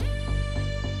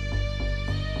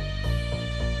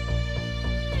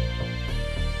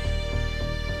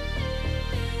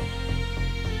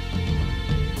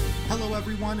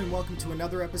everyone, and welcome to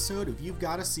another episode of You've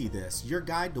Gotta See This, your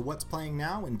guide to what's playing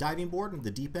now and diving board into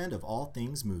the deep end of all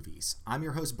things movies. I'm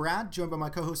your host, Brad, joined by my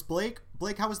co-host, Blake.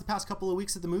 Blake, how was the past couple of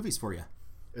weeks at the movies for you?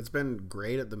 It's been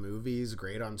great at the movies,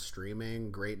 great on streaming,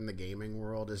 great in the gaming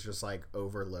world. It's just like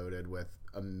overloaded with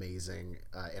amazing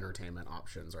entertainment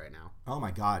options right now. Oh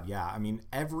my god, yeah. I mean,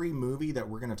 every movie that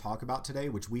we're going to talk about today,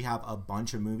 which we have a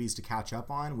bunch of movies to catch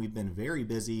up on, we've been very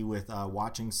busy with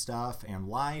watching stuff and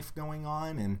life going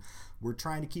on, and we're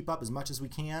trying to keep up as much as we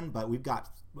can, but we've got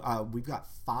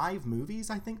 5 movies,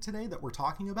 I think, today that we're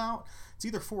talking about. It's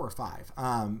either 4 or 5.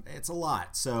 It's a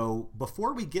lot. So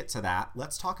before we get to that,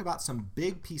 let's talk about some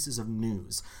big pieces of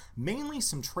news, mainly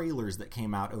some trailers that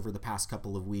came out over the past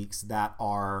couple of weeks that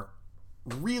are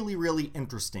really, really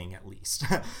interesting, at least.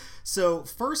 So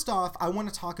first off, I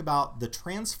want to talk about the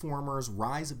Transformers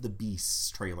Rise of the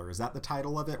Beasts trailer. Is that the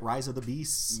title of it? Rise of the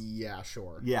Beasts? Yeah,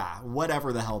 sure. Yeah,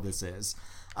 whatever the hell this is.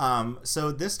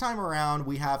 So this time around,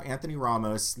 we have Anthony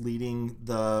Ramos leading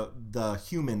the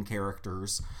human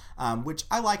characters, which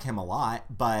I like him a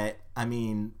lot, but I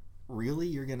mean, really,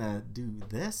 you're gonna do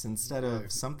this instead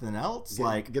of something else?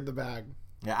 Get the bag.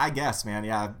 Yeah, I guess, man.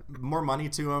 Yeah, more money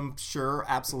to him, sure,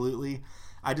 absolutely.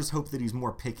 I just hope that he's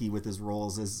more picky with his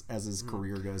roles as his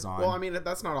career goes on. Well, I mean,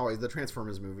 that's not always... The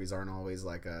Transformers movies aren't always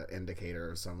like an indicator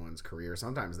of someone's career.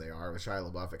 Sometimes they are. With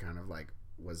Shia LaBeouf, it kind of like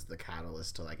was the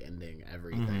catalyst to like ending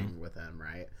everything with him,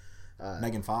 right?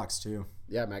 Megan Fox, too.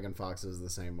 Yeah, Megan Fox is the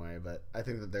same way, but I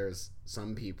think that there's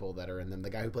some people that are in them. The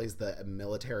guy who plays the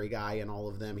military guy in all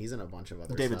of them, he's in a bunch of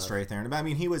other David stuff. Strathairn. I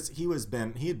mean,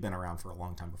 he had been around for a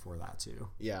long time before that, too.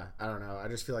 Yeah, I don't know. I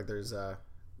just feel like there's the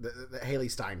Haley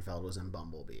Steinfeld was in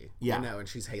Bumblebee. Yeah. You know, and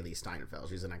she's Haley Steinfeld.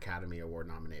 She's an Academy Award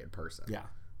nominated person. Yeah.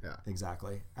 Yeah.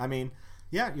 Exactly. I mean,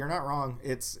 yeah, you're not wrong.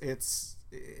 It's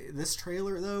this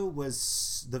trailer though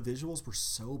was the visuals were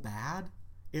so bad.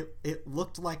 It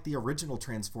looked like the original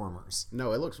Transformers.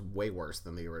 No, it looks way worse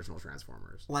than the original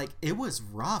Transformers. Like, it was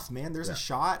rough, man. There's a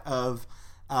shot of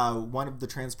one of the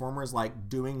Transformers like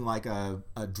doing like a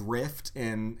drift,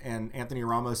 and Anthony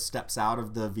Ramos steps out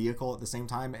of the vehicle at the same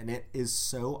time, and it is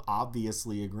so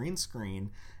obviously a green screen,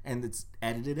 and it's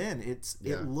edited in.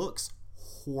 It looks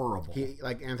horrible.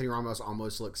 Anthony Ramos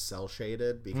almost looks cel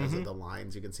shaded because of the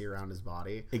lines you can see around his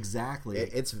body. Exactly.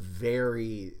 It's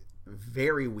very,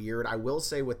 very weird. I will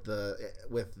say with the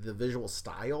visual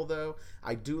style though,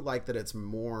 I do like that it's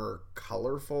more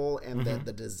colorful and that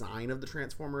the design of the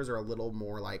Transformers are a little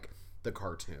more like the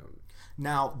cartoon.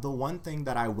 Now, the one thing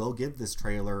that I will give this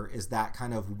trailer is that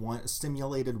kind of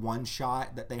simulated one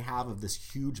shot that they have of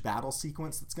this huge battle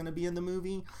sequence that's going to be in the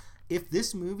movie. If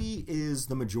this movie is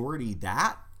the majority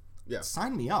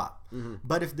sign me up.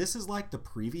 But if this is like the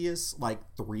previous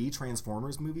 3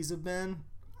 Transformers movies have been,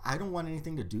 I don't want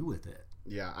anything to do with it.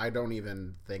 Yeah, I don't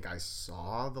even think I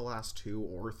saw the last 2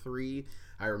 or 3.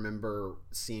 I remember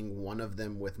seeing one of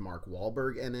them with Mark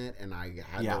Wahlberg in it, and I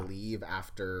had to leave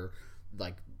after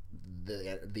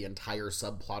the entire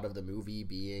subplot of the movie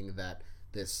being that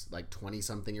this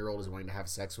 20-something-year-old is going to have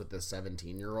sex with this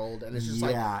 17-year-old, and it's just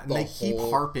they keep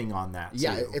harping on that too.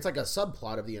 Yeah, it's like a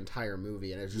subplot of the entire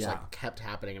movie, and it just kept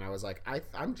happening, and I was like,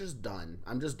 I'm just done.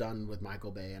 I'm just done with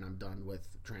Michael Bay, and I'm done with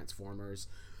Transformers.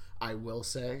 I will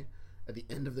say, at the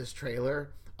end of this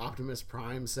trailer, Optimus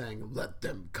Prime saying "Let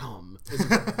them come" is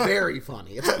very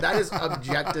funny. That is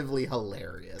objectively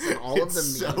hilarious. And all of the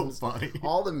memes, so funny.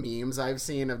 All the memes I've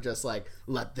seen of just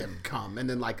 "Let them come," and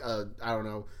then I don't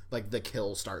know, the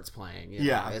kill starts playing. You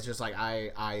know? It's just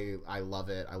I love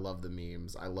it. I love the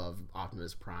memes. I love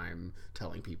Optimus Prime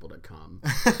telling people to come.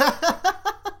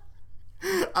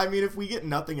 I mean, if we get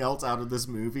nothing else out of this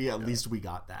movie, at least we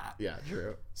got that. Yeah,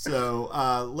 true. So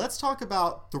let's talk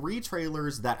about 3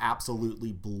 trailers that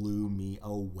absolutely blew me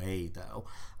away, though.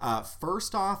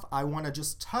 First off, I want to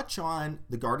just touch on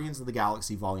the Guardians of the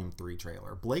Galaxy Volume 3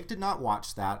 trailer. Blake did not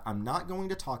watch that. I'm not going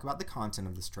to talk about the content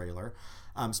of this trailer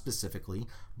specifically,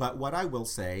 but what I will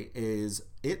say is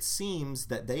it seems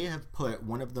that they have put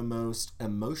one of the most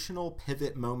emotional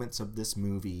pivot moments of this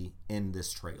movie in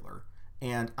this trailer.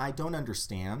 And I don't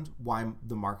understand why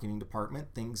the marketing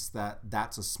department thinks that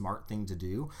that's a smart thing to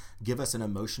do. Give us an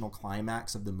emotional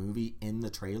climax of the movie in the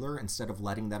trailer instead of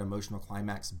letting that emotional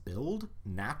climax build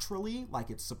naturally like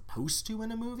it's supposed to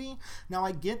in a movie. Now,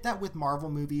 I get that with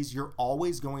Marvel movies, you're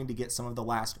always going to get some of the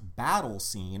last battle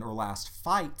scene or last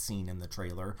fight scene in the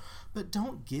trailer, but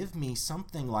don't give me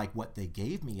something like what they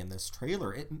gave me in this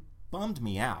trailer. It bummed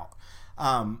me out.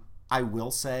 I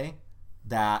will say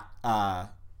that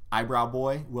Eyebrow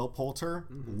Boy, Will Poulter,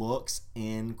 looks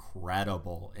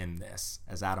incredible in this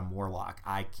as Adam Warlock.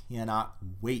 I cannot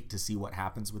wait to see what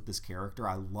happens with this character.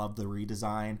 I love the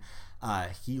redesign.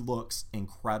 He looks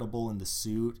incredible in the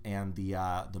suit and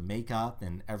the makeup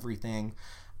and everything.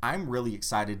 I'm really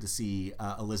excited to see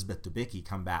Elizabeth Debicki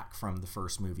come back from the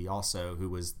first movie also, who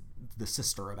was the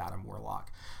sister of Adam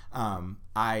Warlock.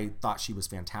 I thought she was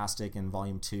fantastic in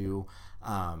Volume 2.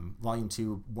 Volume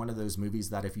 2, one of those movies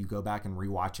that if you go back and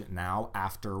rewatch it now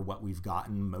after what we've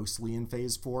gotten mostly in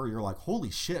Phase 4, you're like, holy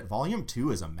shit, Volume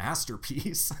 2 is a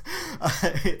masterpiece.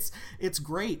 It's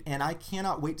great, and I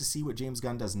cannot wait to see what James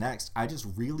Gunn does next. I just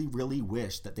really, really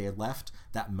wish that they had left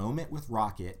that moment with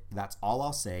Rocket, that's all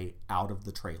I'll say, out of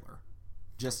the trailer.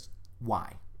 Just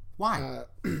why? Why?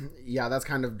 Yeah, that's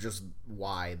kind of just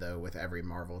why, though, with every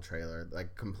Marvel trailer.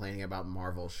 Like, complaining about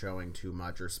Marvel showing too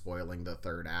much or spoiling the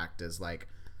third act is like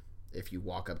if you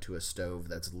walk up to a stove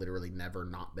that's literally never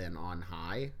not been on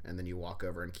high, and then you walk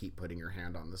over and keep putting your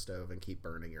hand on the stove and keep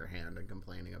burning your hand and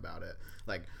complaining about it.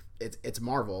 Like, it's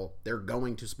Marvel. They're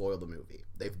going to spoil the movie.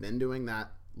 They've been doing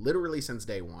that literally since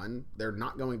day one. They're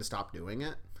not going to stop doing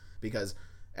it because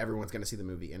everyone's going to see the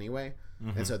movie anyway.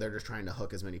 And so they're just trying to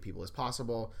hook as many people as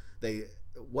possible.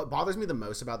 What bothers me the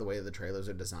most about the way the trailers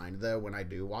are designed, though, when I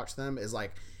do watch them, is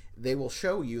like they will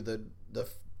show you the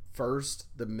first,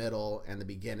 the middle, and the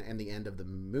beginning and the end of the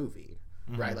movie,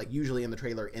 right? Like usually in the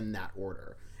trailer in that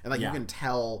order, and like you can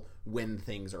tell when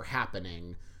things are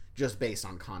happening just based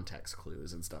on context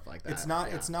clues and stuff like that.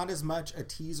 It's not as much a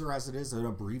teaser as it is an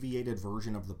abbreviated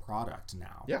version of the product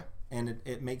now. Yeah. And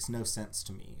it makes no sense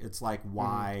to me. It's like,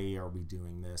 why are we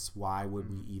doing this? Why would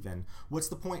we even... What's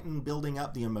the point in building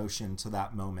up the emotion to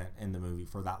that moment in the movie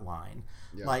for that line?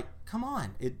 Yeah. Like, come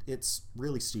on. It's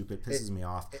really stupid. Pisses me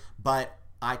off. But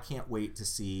I can't wait to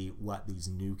see what these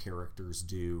new characters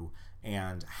do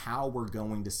and how we're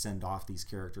going to send off these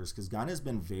characters, because Gunn has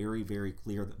been very, very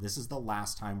clear that this is the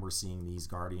last time we're seeing these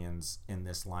Guardians in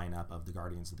this lineup of the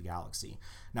Guardians of the Galaxy.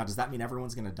 Now, does that mean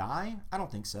everyone's going to die? I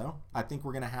don't think so. I think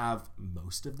we're going to have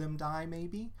most of them die,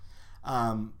 maybe.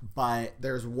 But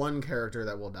there's one character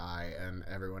that will die and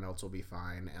everyone else will be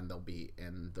fine, and they'll be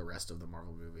in the rest of the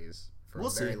Marvel movies for a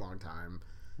very long time.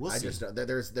 We'll see. Just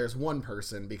there's one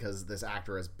person, because this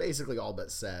actor has basically all but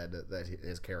said that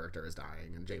his character is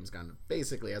dying, and James Gunn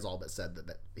basically has all but said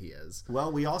that he is.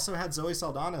 Well, we also had Zoe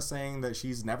Saldana saying that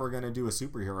she's never going to do a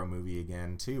superhero movie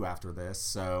again too after this,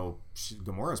 so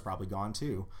Gamora's probably gone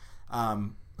too.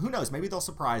 Who knows? Maybe they'll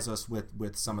surprise us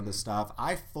with some of this stuff.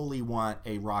 I fully want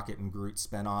a Rocket and Groot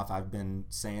spinoff. I've been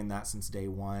saying that since day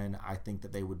one. I think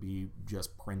that they would be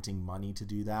just printing money to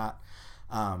do that.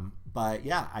 But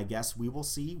yeah, I guess we will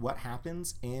see what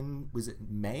happens in, was it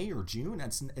May or June?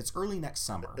 It's early next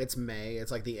summer. It's May.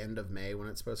 It's like the end of May when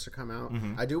it's supposed to come out.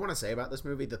 I do want to say about this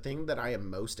movie, the thing that I am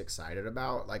most excited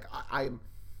about, like I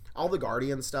all the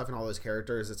Guardian stuff and all those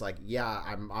characters, it's like, yeah,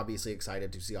 I'm obviously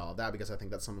excited to see all of that because I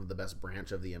think that's some of the best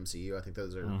branch of the MCU. I think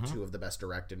those are two of the best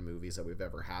directed movies that we've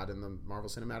ever had in the Marvel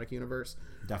Cinematic Universe.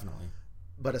 Definitely.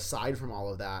 But aside from all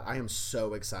of that, I am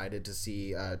so excited to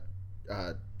see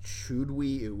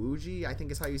Chudwi Iwuji, I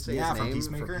think is how you say his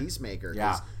name, from Peacemaker.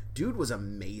 Yeah, dude was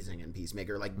amazing in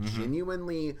Peacemaker. Like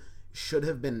genuinely should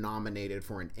have been nominated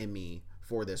for an Emmy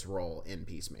for this role in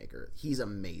Peacemaker. He's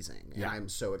amazing, and I'm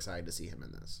so excited to see him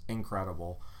in this.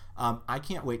 Incredible. I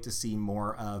can't wait to see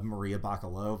more of Maria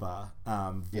Bakalova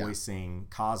voicing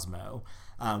Cosmo,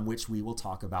 which we will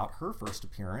talk about her first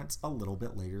appearance a little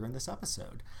bit later in this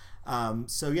episode.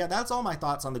 So yeah, that's all my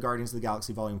thoughts on the Guardians of the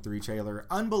Galaxy Volume 3 trailer.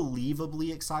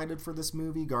 Unbelievably excited for this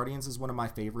movie. Guardians is one of my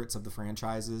favorites of the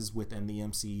franchises within the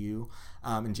MCU,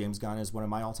 and James Gunn is one of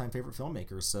my all-time favorite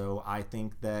filmmakers, so I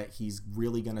think that he's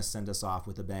really going to send us off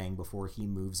with a bang before he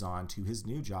moves on to his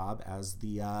new job as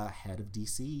the head of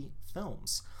DC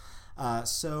Films.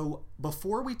 So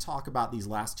before we talk about these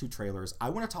last two trailers, I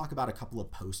want to talk about a couple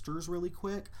of posters really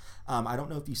quick. I don't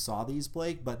know if you saw these,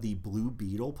 Blake, but the Blue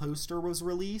Beetle poster was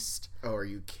released. Oh, are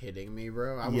you kidding me,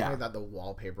 bro? I made that the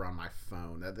wallpaper on my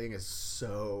phone. That thing is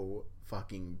so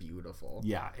fucking beautiful.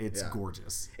 Yeah, it's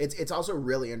gorgeous. It's also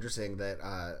really interesting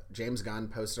that James Gunn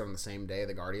posted on the same day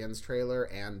the Guardians trailer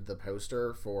and the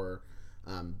poster for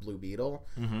Blue Beetle.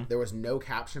 There was no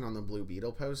caption on the Blue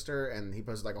Beetle poster, and he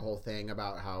posted like a whole thing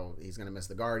about how he's gonna miss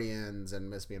the Guardians and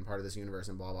miss being part of this universe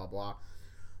and blah blah blah.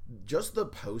 just the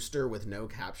poster with no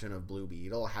caption of Blue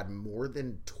Beetle had more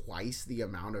than twice the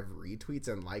amount of retweets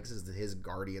and likes as his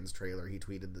Guardians trailer he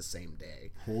tweeted the same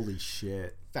day. Holy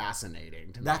shit.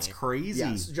 Fascinating to me. That's crazy.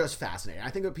 Yes, just fascinating. I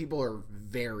think that people are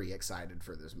very excited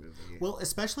for this movie. Well,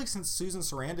 especially since Susan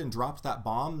Sarandon dropped that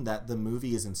bomb that the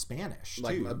movie is in Spanish,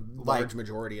 like too. A large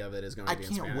majority of it is going to be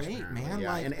in Spanish. I can't wait, apparently. Man.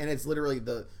 Yeah, and it's literally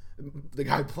the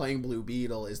guy playing Blue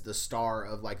Beetle is the star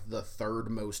of like the third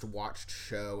most watched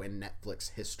show in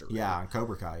Netflix history. Yeah, on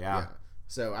Cobra Kai, yeah.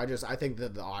 So I think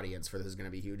that the audience for this is going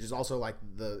to be huge. It's also like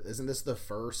isn't this the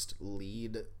first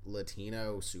lead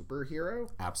Latino superhero?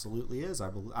 Absolutely is.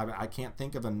 I can't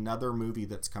think of another movie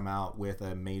that's come out with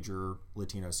a major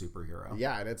Latino superhero.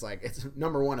 Yeah, and it's like it's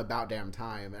number one about damn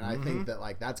time, and I think that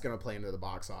like that's going to play into the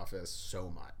box office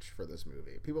so much for this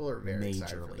movie. People are very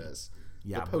excited for this.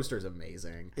 Yeah, the poster's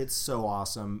amazing. It's so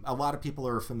awesome. A lot of people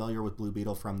are familiar with Blue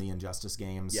Beetle from the Injustice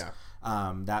games. Yeah.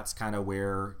 That's kind of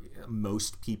where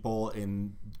most people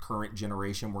in current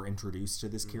generation were introduced to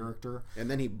this character. And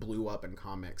then he blew up in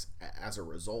comics as a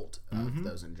result of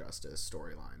those Injustice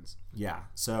storylines. Yeah.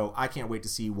 So I can't wait to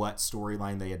see what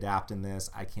storyline they adapt in this.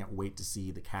 I can't wait to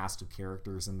see the cast of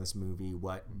characters in this movie.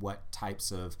 What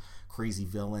types of crazy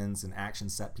villains and action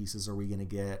set pieces are we going to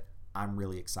get? I'm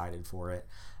really excited for it.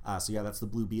 So yeah, that's the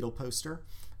Blue Beetle poster.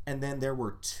 And then there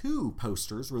were 2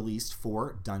 posters released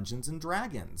for Dungeons and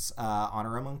Dragons,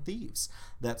 Honor Among Thieves.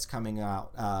 That's coming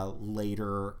out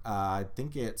later. I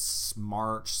think it's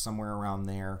March, somewhere around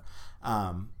there.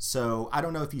 So I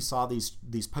don't know if you saw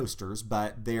these posters,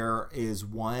 but there is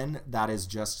one that is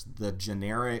just the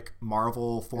generic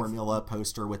Marvel formula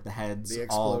poster with the heads. The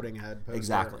exploding head poster.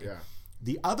 Exactly. Yeah.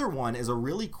 The other one is a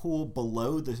really cool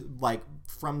below the, like,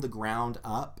 from the ground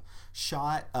up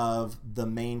shot of the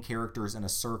main characters in a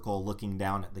circle looking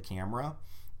down at the camera.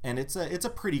 And it's a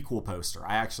pretty cool poster.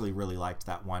 I actually really liked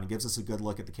that one. It gives us a good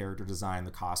look at the character design, the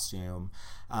costume.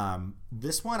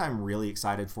 This one I'm really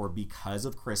excited for because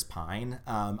of Chris Pine.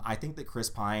 I think that Chris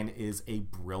Pine is a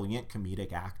brilliant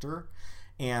comedic actor.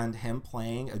 And him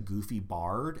playing a goofy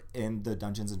bard in the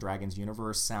Dungeons & Dragons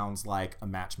universe sounds like a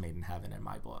match made in heaven in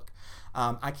my book.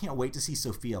 I can't wait to see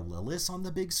Sophia Lillis on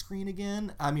the big screen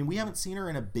again. I mean, we haven't seen her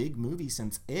in a big movie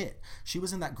since It. She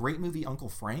was in that great movie Uncle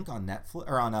Frank on Netflix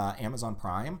or on Amazon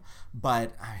Prime.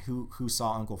 But who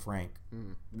saw Uncle Frank?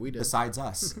 We did. Besides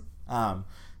us.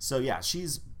 So yeah,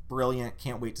 she's brilliant.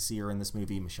 Can't wait to see her in this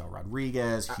movie. Michelle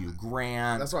Rodriguez, Hugh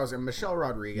Grant. That's what I was saying. Michelle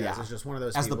Rodriguez is just one of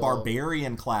those as people, the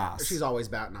barbarian class. She's always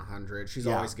batting 100. She's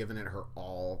always giving it her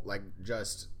all, like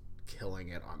just killing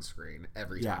it on screen.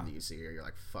 Every time that you see her, you're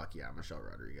like, fuck yeah, Michelle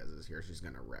Rodriguez is here. She's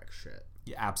gonna wreck shit.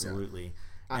 Yeah, absolutely. Yeah.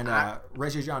 And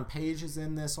Regé-Jean Page is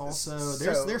in this also.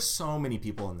 There's so many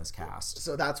people in this cast.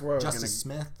 So that's where Justice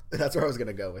Smith. That's where I was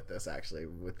gonna go with this, actually,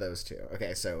 with those two.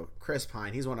 Okay, so Chris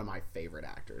Pine, he's one of my favorite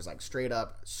actors. Like straight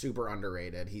up, super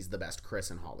underrated. He's the best Chris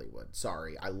in Hollywood.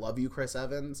 Sorry, I love you, Chris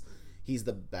Evans. He's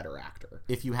the better actor.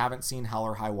 If you haven't seen Hell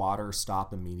or High Water,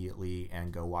 stop immediately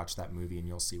and go watch that movie, and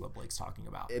you'll see what Blake's talking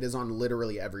about. It is on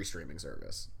literally every streaming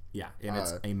service. Yeah, and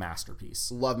it's a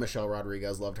masterpiece. Love Michelle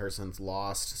Rodriguez. Loved her since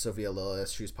Lost. Sophia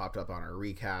Lillis, she's popped up on our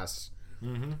recast.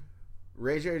 Mm-hmm.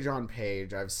 Regé-Jean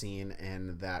Page, I've seen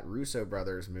in that Russo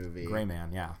Brothers movie. Gray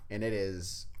Man, yeah. And it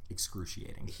is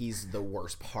excruciating. He's the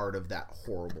worst part of that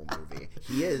horrible movie.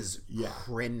 He is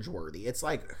cringeworthy. It's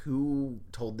like, who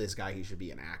told this guy he should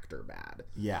be an actor bad?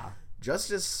 Yeah.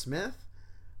 Justice Smith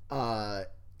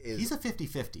he's a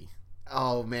 50-50.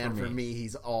 Oh, man, for me,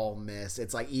 he's all miss.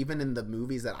 It's like, even in the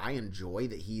movies that I enjoy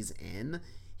that he's in,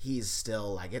 he's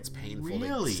still, like, it's painful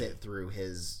to sit through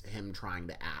him trying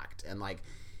to act. And, like,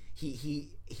 he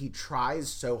tries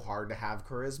so hard to have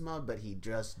charisma, but he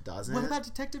just doesn't. What about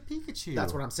Detective Pikachu?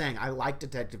 That's what I'm saying. I like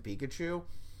Detective Pikachu.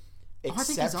 I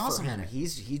think he's awesome in it.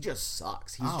 He just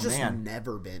sucks. He's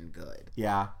never been good.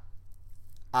 Yeah.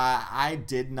 I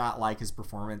did not like his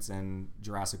performance in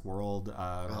Jurassic World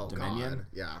Dominion.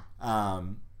 God. Yeah.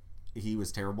 He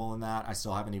was terrible in that. I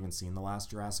still haven't even seen the last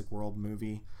Jurassic World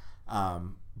movie.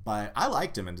 But I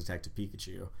liked him in Detective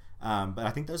Pikachu. But I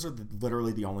think those are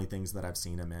literally the only things that I've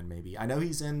seen him in, maybe. I know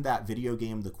he's in that video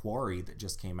game, The Quarry, that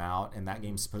just came out, and that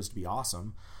game's supposed to be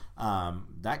awesome.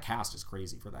 That cast is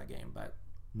crazy for that game, but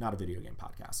not a video game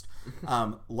podcast.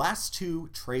 Last 2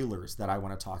 trailers that I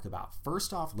want to talk about.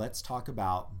 First off, let's talk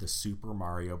about the Super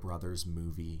Mario Brothers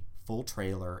movie full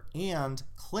trailer and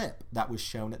clip that was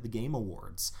shown at the Game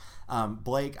Awards.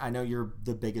 Blake, I know you're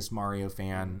the biggest Mario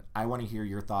fan. I want to hear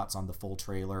your thoughts on the full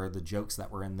trailer, the jokes that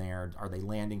were in there. Are they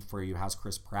landing for you? How's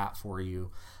Chris Pratt for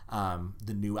you?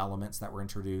 The new elements that were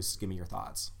introduced. Give me your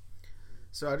thoughts.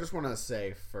 So I just want to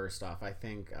say, first off, I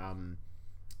think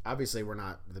obviously we're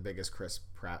not the biggest Chris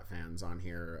Pratt fans on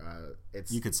here.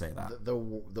 It's You could say that. The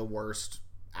worst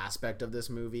aspect of this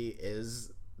movie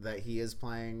is that he is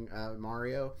playing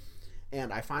Mario,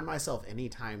 and I find myself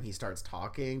anytime he starts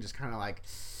talking just kind of like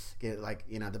get like,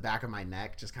 you know, the back of my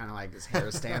neck just kind of like his hair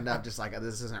stand up, just like,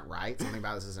 this isn't right, something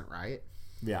about this isn't right.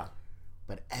 Yeah.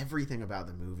 But everything about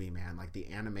the movie, man, like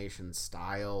the animation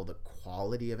style, the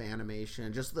quality of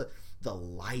animation, just the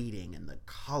lighting and the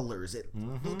colors, it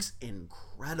looks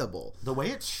incredible. The way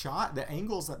it's shot, the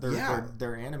angles that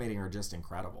they're animating are just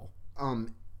incredible.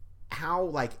 How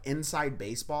like inside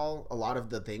baseball a lot of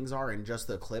the things are in just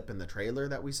the clip and the trailer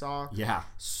that we saw. Yeah.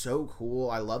 So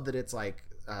cool. I love that it's like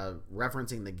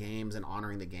referencing the games and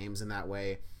honoring the games in that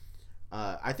way.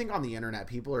 I think on the internet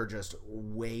people are just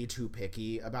way too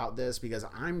picky about this, because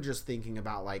I'm just thinking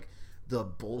about like the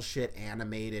bullshit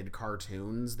animated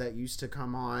cartoons that used to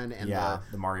come on, and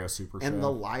the Mario Super Show, and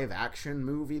the live action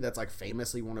movie that's like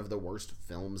famously one of the worst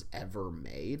films ever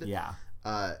made. Yeah.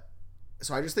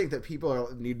 So I just think that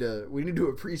we need to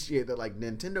appreciate that like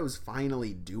Nintendo's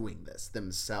finally doing this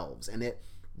themselves, and it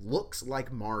looks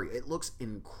like Mario. It looks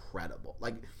incredible.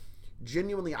 Like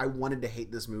genuinely, I wanted to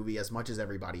hate this movie as much as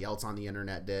everybody else on the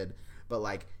internet did, but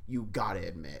like you gotta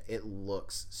admit, it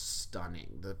looks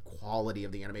stunning. The quality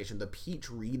of the animation, the Peach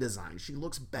redesign, she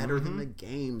looks better than the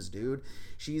games, dude.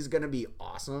 She's gonna be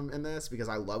awesome in this, because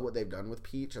I love what they've done with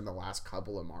Peach in the last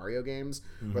couple of Mario games,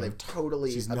 where they've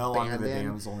totally She's abandoned no longer the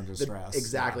damsel in distress.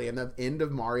 Exactly. And the end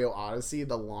of Mario Odyssey,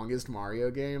 the longest Mario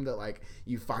game, that like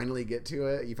you finally get to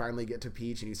it, you finally get to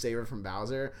Peach and you save her from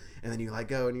Bowser, and then you like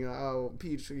go and you go, oh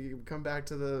Peach, you come back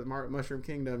to the Mushroom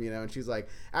Kingdom, you know, and she's like,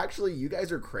 actually you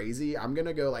guys are crazy, I'm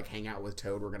gonna go like hang out with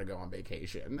Toad, we're gonna go on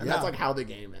vacation. And that's like how the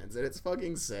game ends, and it's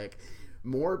fucking sick.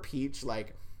 More Peach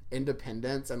like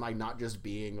independence, and like not just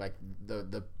being like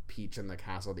the Peach in the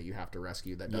castle that you have to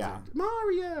rescue that doesn't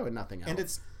Mario and nothing else. And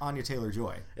it's Anya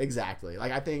Taylor-Joy. Exactly.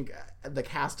 Like I think the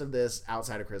cast of this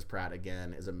outside of Chris Pratt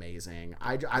again is amazing.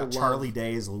 I love Charlie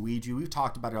Day as Luigi. We've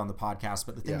talked about it on the podcast,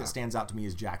 but the thing that stands out to me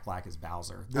is Jack Black as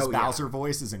Bowser. This Bowser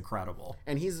voice is incredible,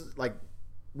 and he's like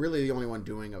really the only one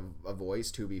doing a voice,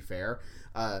 to be fair.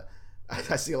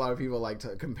 I see a lot of people like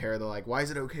to compare the like, why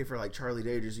is it okay for like Charlie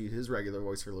Day to just use his regular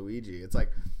voice for Luigi? It's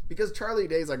like, because Charlie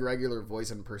Day's like regular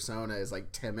voice and persona is like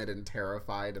timid and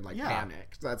terrified and like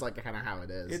panicked. That's like kind of how it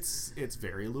is. It's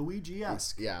very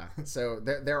Luigi-esque. Yeah. So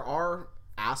there are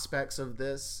aspects of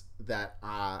this that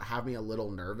have me a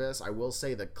little nervous. I will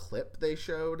say the clip they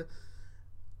showed,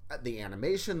 the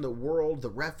animation, the world, the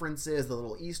references, the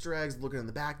little Easter eggs, looking in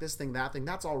the back, this thing, that thing,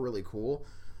 that's all really cool.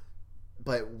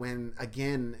 But when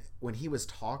he was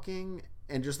talking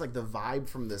and just like the vibe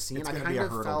from the scene, I kind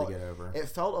of felt it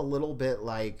felt a little bit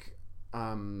like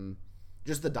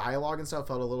just the dialogue and stuff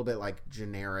felt a little bit like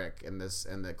generic in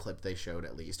the clip they showed,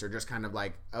 at least, or just kind of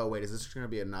like, oh wait, is this just going to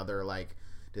be another like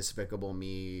Despicable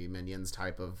Me Minions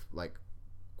type of like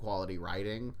quality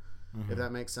writing, if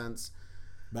that makes sense.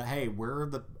 But hey, we're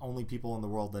the only people in the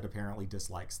world that apparently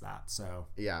dislikes that. So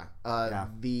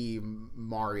the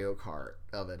Mario Kart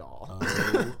of it all.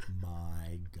 Oh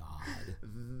my god!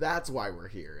 That's why we're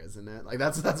here, isn't it? Like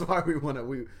that's why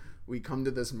we come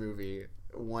to this movie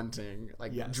wanting,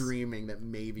 like, dreaming that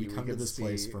maybe we come to this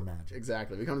place for magic.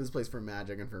 Exactly, we come to this place for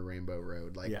magic and for Rainbow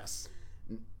Road. Like, yes.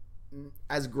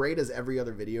 As great as every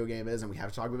other video game is, and we have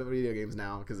to talk about video games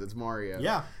now because it's Mario.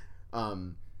 Yeah.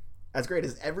 As great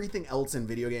as everything else in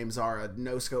video games are, a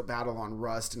no-scope battle on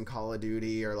Rust and Call of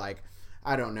Duty, or like,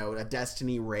 I don't know, a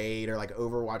Destiny raid, or like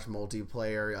Overwatch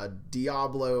multiplayer, a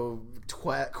Diablo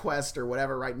quest, or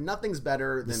whatever, right? Nothing's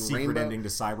better than secret Rainbow. Ending to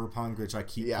Cyberpunk, which I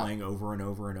keep playing over and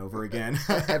over and over again.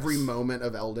 Every moment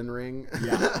of Elden Ring.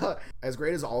 Yeah. As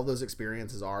great as all of those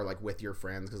experiences are, like with your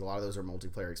friends, because a lot of those are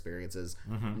multiplayer experiences,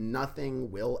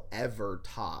 nothing will ever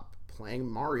top playing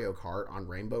Mario Kart on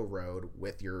Rainbow Road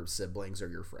with your siblings or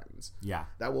your friends. Yeah.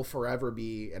 That will forever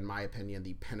be, in my opinion,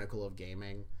 the pinnacle of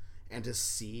gaming. And to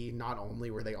see, not only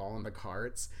were they all in the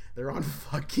carts, they're on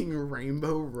fucking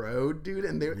Rainbow Road, dude.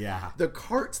 And the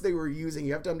carts they were using,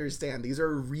 you have to understand, these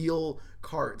are real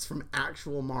carts from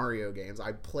actual Mario games.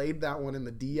 I played that one in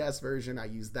the DS version. I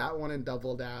used that one in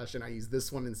Double Dash, and I used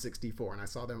this one in 64. And I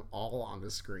saw them all on the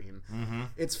screen.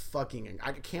 It's fucking,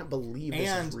 I can't believe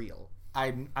this is real.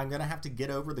 I'm gonna have to get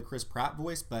over the Chris Pratt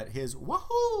voice, but his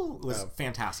wahoo was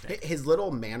fantastic. His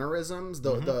little mannerisms,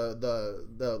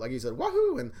 the like you said,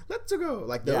 wahoo and let's go,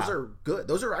 like those are good.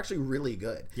 Those are actually really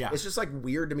good. Yeah, it's just like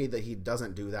weird to me that he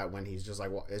doesn't do that when he's just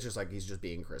like, well, it's just like he's just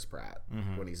being Chris Pratt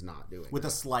when he's not doing with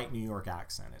a slight New York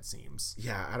accent. It seems.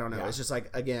 Yeah, I don't know. Yeah. It's just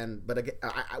like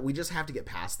we just have to get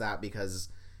past that because.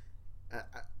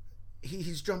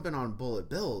 he's jumping on bullet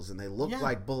bills, and they look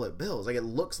like bullet bills. Like, it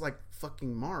looks like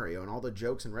fucking Mario, and all the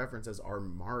jokes and references are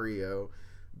Mario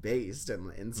based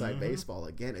and inside baseball.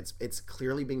 Again, it's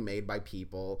clearly being made by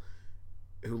people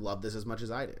who love this as much as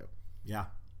I do. Yeah,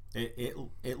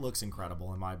 it looks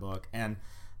incredible in my book, and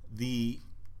the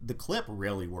clip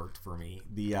really worked for me.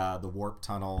 The warp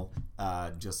tunnel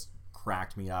just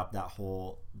cracked me up.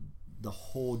 The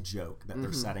whole joke that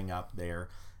they're setting up there,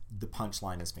 the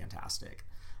punchline is fantastic.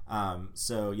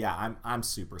 So yeah, I'm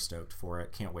super stoked for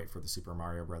it. Can't wait for the Super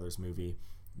Mario Brothers movie.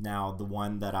 Now, the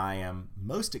one that I am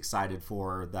most excited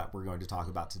for that we're going to talk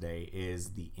about today is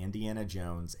the Indiana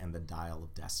Jones and the Dial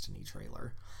of Destiny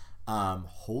trailer.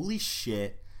 Holy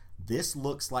shit, this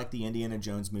looks like the Indiana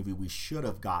Jones movie we should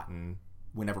have gotten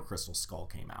whenever Crystal Skull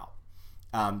came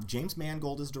out. James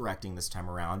Mangold is directing this time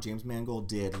around. James Mangold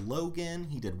did Logan,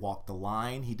 he did Walk the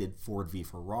Line, he did Ford v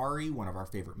Ferrari, one of our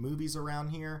favorite movies around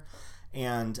here.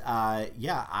 And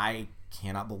I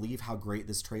cannot believe how great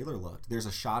this trailer looked. There's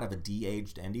a shot of a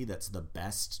de-aged Indy that's the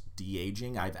best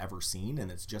de-aging I've ever seen, and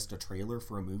it's just a trailer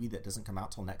for a movie that doesn't come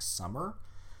out till next summer.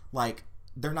 Like,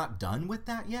 they're not done with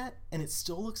that yet, and it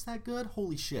still looks that good?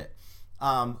 Holy shit.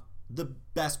 The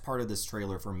best part of this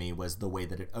trailer for me was the way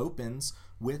that it opens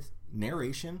with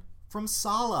narration from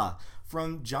Sala,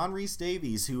 from John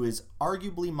Rhys-Davies, who is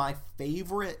arguably my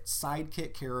favorite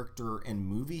sidekick character in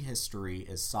movie history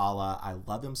is Sala. I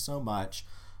love him so much.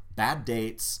 Bad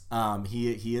Dates.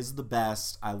 He is the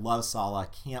best. I love Sala.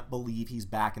 Can't believe he's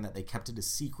back and that they kept it a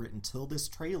secret until this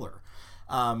trailer.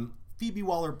 Phoebe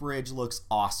Waller-Bridge looks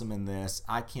awesome in this.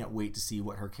 I can't wait to see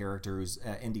what her character's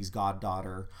Indy's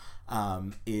goddaughter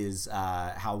is,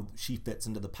 how she fits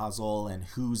into the puzzle and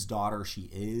whose daughter she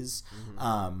is.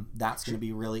 That's going to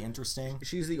be really interesting.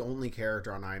 She's the only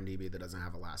character on IMDb that doesn't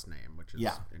have a last name, which is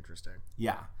interesting.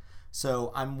 Yeah.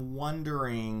 So I'm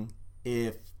wondering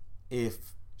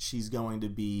if she's going to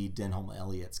be Denholm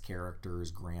Elliott's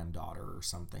character's granddaughter or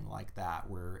something like that,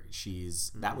 where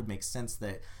that would make sense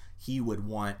that he would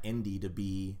want Indy to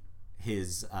be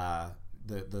his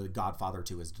the godfather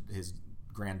to his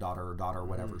granddaughter or daughter,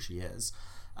 whatever she is.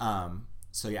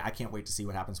 So yeah, I can't wait to see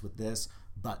what happens with this.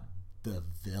 But the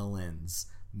villains,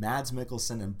 Mads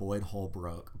Mikkelsen and Boyd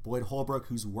Holbrook. Boyd Holbrook,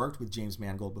 who's worked with James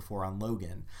Mangold before on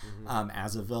Logan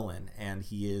as a villain, and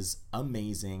he is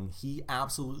amazing. He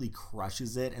absolutely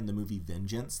crushes it in the movie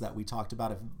Vengeance that we talked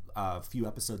about a few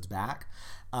episodes back.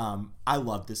 I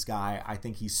love this guy. I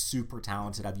think he's super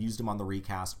talented. I've used him on the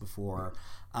recast before.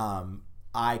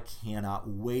 I cannot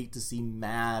wait to see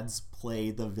Mads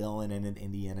play the villain in an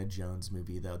Indiana Jones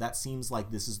movie, though. That seems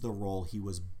like this is the role he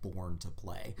was born to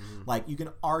play. Like, you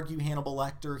can argue Hannibal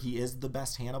Lecter. He is the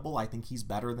best Hannibal. I think he's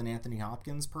better than Anthony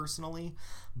Hopkins, personally.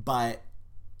 But,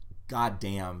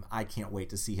 goddamn, I can't wait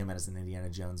to see him as an Indiana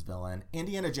Jones villain.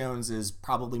 Indiana Jones is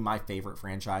probably my favorite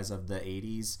franchise of the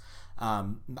 80s.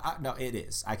 No, it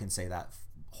is. I can say that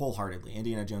wholeheartedly.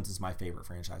 Indiana Jones is my favorite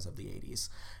franchise of the 80s.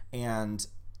 And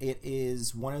it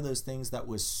is one of those things that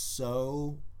was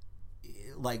so,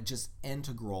 like, just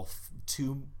integral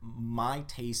to my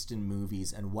taste in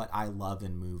movies and what I love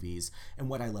in movies and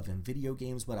what I love in video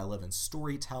games, what I love in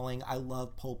storytelling. I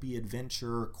love pulpy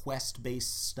adventure,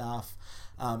 quest-based stuff.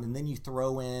 And then you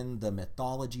throw in the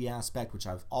mythology aspect, which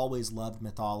I've always loved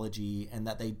mythology, and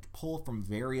that they pull from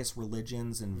various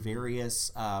religions and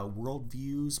various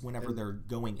worldviews whenever they're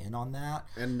going in on that.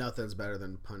 And nothing's better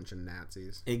than punching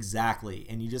Nazis. Exactly.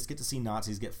 And you just get to see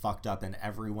Nazis get fucked up in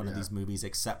every one of these movies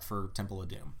except for Temple of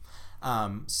Doom.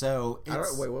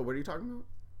 Wait, what are you talking about?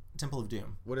 Temple of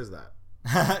Doom. What is that?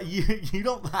 you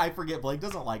don't. I forget. Blake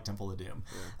doesn't like Temple of Doom.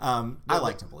 I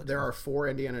like Temple of Doom. There are 4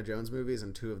 Indiana Jones movies,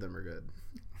 and 2 of them are good.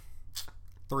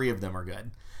 3 of them are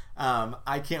good.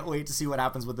 I can't wait to see what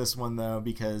happens with this one, though,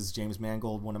 because James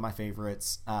Mangold, one of my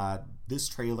favorites. This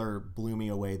trailer blew me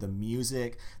away. The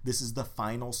music. This is the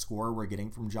final score we're getting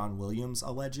from John Williams,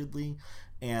 allegedly.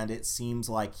 And it seems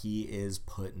like he is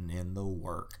putting in the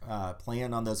work,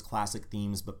 playing on those classic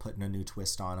themes, but putting a new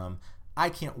twist on them. I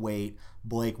can't wait.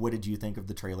 Blake, what did you think of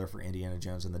the trailer for Indiana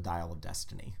Jones and the Dial of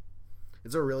Destiny?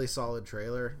 It's a really solid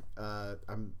trailer.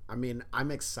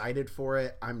 I'm excited for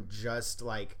it. I'm just,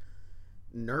 like,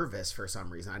 nervous for some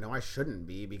reason. I know I shouldn't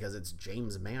be because it's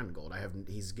James Mangold.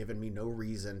 He's given me no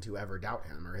reason to ever doubt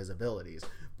him or his abilities.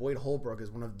 Boyd Holbrook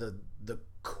is one of the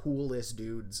coolest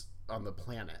dudes on the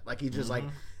planet. Like, he's just like,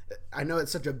 I know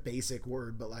it's such a basic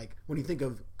word, but, like, when you think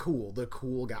of cool, the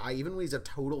cool guy, even when he's a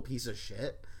total piece of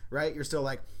shit, right? You're still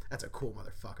like, that's a cool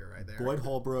motherfucker right there. Boyd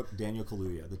Holbrook, Daniel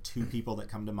Kaluuya, the 2 people that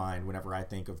come to mind whenever I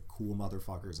think of cool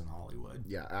motherfuckers in Hollywood.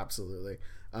 Yeah, absolutely.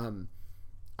 I'm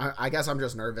I guess I'm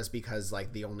just nervous because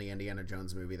like the only Indiana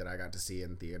Jones movie that I got to see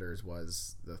in theaters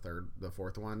was the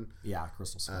fourth one. Yeah,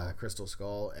 Crystal Skull. Crystal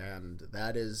Skull, and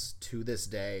that is to this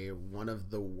day one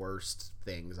of the worst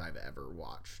things I've ever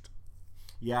watched.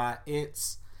 Yeah,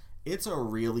 it's a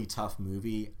really tough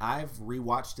movie. I've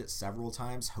rewatched it several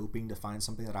times hoping to find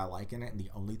something that I like in it, and the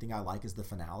only thing I like is the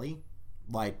finale.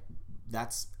 Like,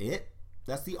 that's it.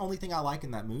 That's the only thing I like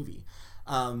in that movie.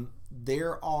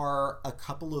 There are a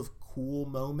couple of cool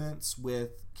moments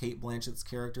with Cate Blanchett's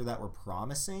character that were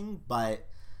promising, but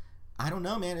I don't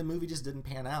know, man. The movie just didn't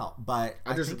pan out. But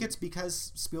I think it's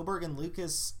because Spielberg and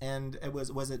Lucas, and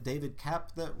was it David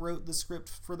Koepp that wrote the script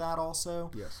for that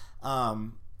also? Yes.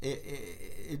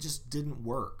 It just didn't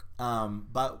work.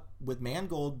 But with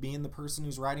Mangold being the person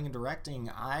who's writing and directing,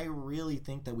 I really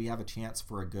think that we have a chance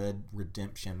for a good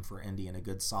redemption for Indy and a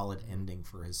good solid ending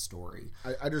for his story.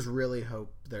 I just really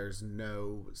hope there's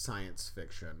no science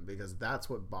fiction, because that's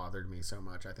what bothered me so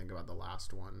much, I think, about the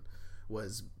last one,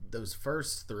 was those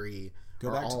first three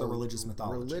go back to the religious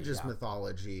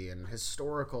mythology and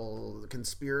historical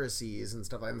conspiracies and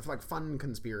stuff like fun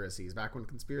conspiracies back when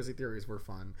conspiracy theories were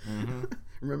fun. Mm-hmm.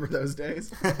 Remember those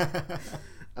days?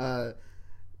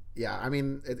 Yeah, I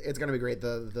mean, it's gonna be great.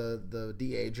 The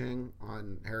de-aging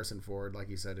on Harrison Ford, like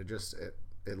you said,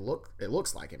 it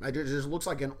looks like him. It just looks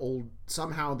like an old.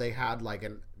 Somehow they had like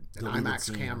an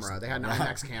IMAX camera. They had an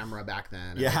IMAX camera back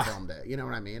then, and they filmed it. You know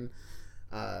what I mean?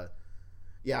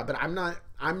 Yeah, but I'm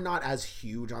not as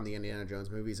huge on the Indiana Jones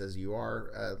movies as you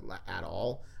are at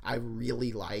all. I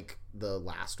really like the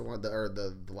last one,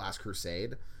 the Last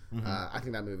Crusade. Mm-hmm. I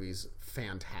think that movie's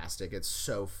fantastic. It's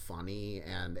so funny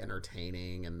and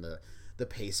entertaining, and the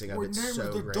pacing of it's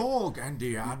so great. Dog,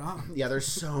 Indiana. Yeah, there's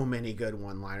so many good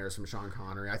one-liners from Sean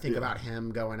Connery. I think about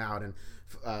him going out and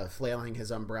flailing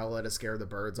his umbrella to scare the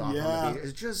birds off on the beach.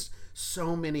 It's just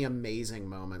so many amazing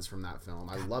moments from that film.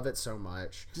 I love it so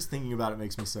much. Just thinking about it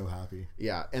makes me so happy.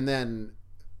 Yeah, and then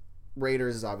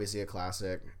Raiders is obviously a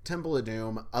classic. Temple of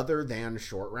Doom, other than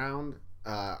Short Round,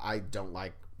 I don't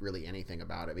like really anything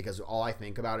about it, because all I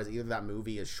think about is either that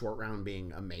movie is Short Round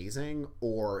being amazing,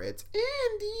 or it's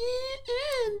Indy.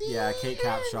 Yeah, Kate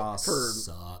Capshaw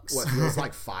sucks. What feels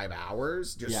like 5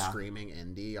 hours just screaming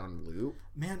Indy on loop.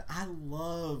 Man, I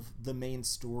love the main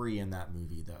story in that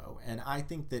movie though, and I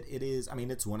think that it is. I mean,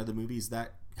 it's one of the movies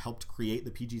that helped create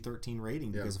the PG-13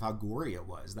 rating because of how gory it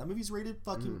was. That movie's rated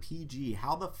fucking PG.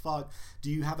 How the fuck do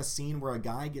you have a scene where a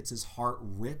guy gets his heart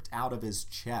ripped out of his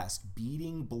chest,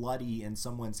 beating bloody in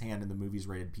someone's hand, and the movie's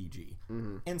rated PG?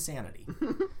 Mm-hmm. Insanity.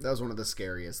 That was one of the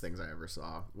scariest things I ever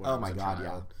saw. Oh my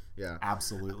god, yeah,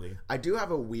 absolutely. I do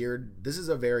have a weird. This is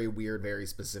a very weird, very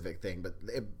specific thing, but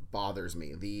it bothers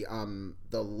me. The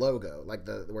logo, like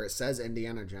where it says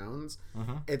Indiana Jones,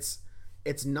 it's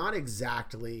not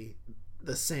exactly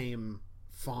the same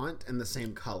font and the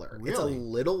same color. Really? It's a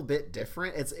little bit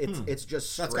different. It's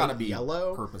just straight That's gotta be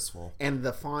yellow, purposeful, and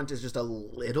the font is just a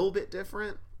little bit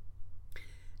different.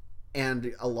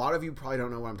 And a lot of you probably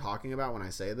don't know what I'm talking about when I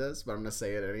say this, but I'm going to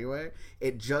say it anyway.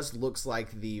 It just looks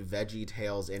like the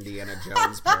VeggieTales Indiana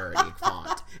Jones parody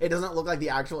font. It doesn't look like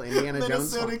the actual Indiana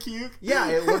Jones font. Cute. Yeah,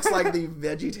 it looks like the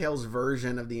VeggieTales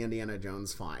version of the Indiana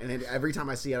Jones font. And every time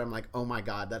I see it, I'm like, oh my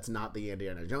god, that's not the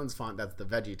Indiana Jones font, that's the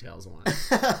VeggieTales one.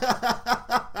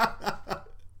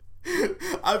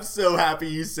 I'm so happy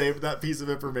you saved that piece of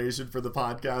information for the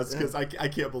podcast, because I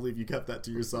can't believe you kept that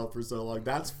to yourself for so long.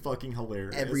 That's fucking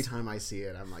hilarious. Every time I see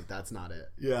it, I'm like, that's not it.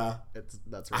 Yeah,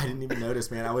 that's wrong. I didn't even notice,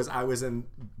 man. I was in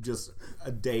just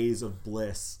a daze of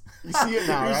bliss. You see it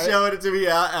now, right? You're showing it to me.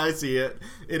 Yeah, I see it.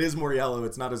 It is more yellow.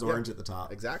 It's not as orange at the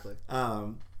top. Exactly.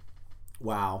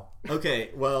 Wow.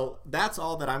 Okay, well, that's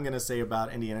all that I'm going to say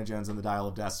about Indiana Jones and the Dial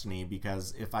of Destiny,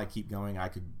 because if I keep going, I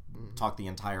could talk the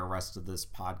entire rest of this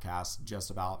podcast just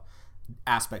about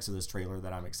aspects of this trailer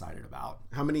that I'm excited about.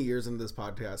 How many years into this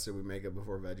podcast did we make it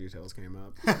before VeggieTales came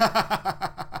up?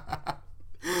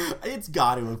 It's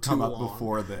got to have come up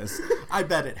before this. I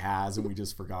bet it has, and we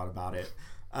just forgot about it.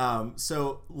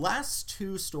 So last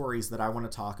two stories that I want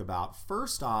to talk about.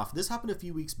 First off, this happened a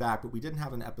few weeks back, but we didn't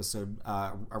have an episode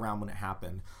around when it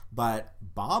happened. But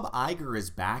Bob Iger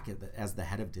is back as the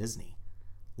head of Disney.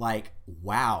 Like,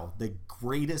 wow, the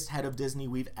greatest head of Disney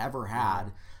we've ever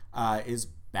had is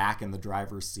back in the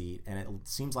driver's seat. And it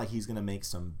seems like he's going to make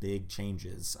some big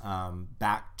changes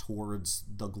back towards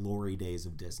the glory days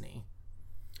of Disney.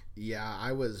 Yeah,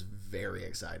 I was very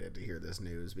excited to hear this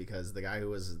news, because the guy who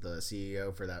was the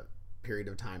CEO for that period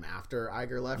of time after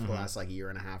Iger left, the last like year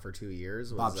and a half or 2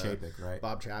 years. Bob Chapek, right?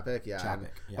 Bob Chapek, yeah.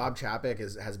 Bob Chapek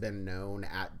has been known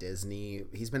at Disney.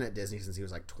 He's been at Disney since he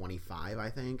was like 25, I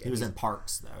think. He was in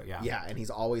parks, though, yeah. Yeah, and he's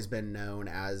always been known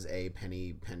as a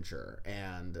penny pincher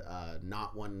and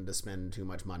not wanting to spend too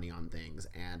much money on things.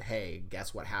 And hey,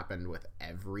 guess what happened with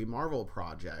every Marvel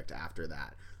project after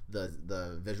that?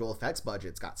 The visual effects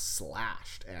budgets got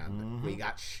slashed, and we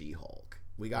got She-Hulk.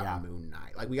 We got Moon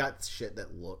Knight. Like, we got shit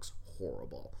that looks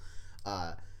horrible.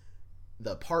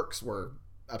 The parks were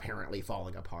apparently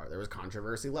falling apart. There was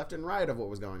controversy left and right of what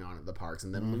was going on at the parks,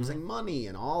 and then losing money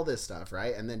and all this stuff,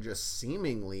 right? And then just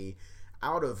seemingly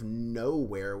out of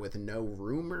nowhere, with no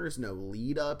rumors, no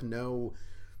lead up, no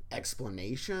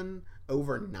explanation,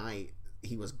 overnight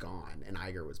he was gone and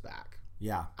Iger was back.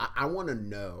 Yeah. I want to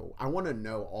know. I want to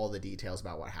know all the details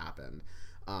about what happened.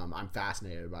 I'm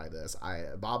fascinated by this.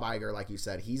 Bob Iger, like you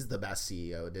said, he's the best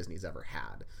CEO Disney's ever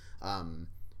had.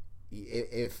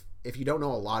 If you don't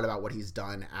know a lot about what he's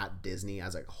done at Disney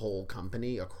as a whole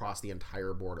company across the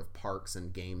entire board of parks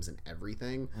and games and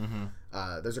everything,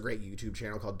 there's a great YouTube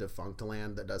channel called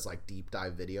Defunctland that does like deep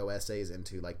dive video essays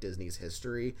into like Disney's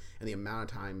history, and the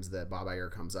amount of times that Bob Iger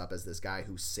comes up as this guy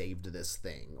who saved this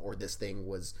thing, or this thing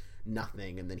was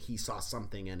nothing and then he saw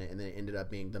something in it and then it ended up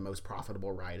being the most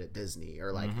profitable ride at Disney,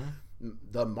 or like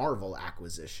the Marvel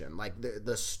acquisition, like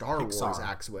the Star Wars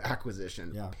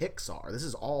acquisition, Pixar. This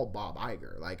is all Bob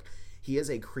Iger. Like, he is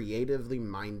a creatively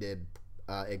minded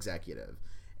executive,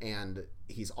 and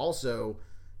he's also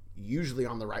usually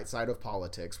on the right side of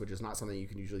politics, which is not something you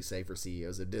can usually say for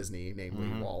CEOs of Disney, namely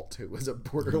Walt, who was a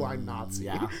borderline Nazi.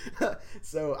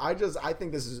 So I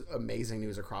think this is amazing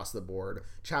news across the board.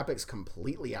 Chapek's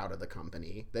completely out of the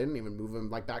company. They didn't even move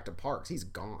him like back to parks. He's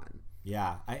gone.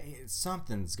 Yeah,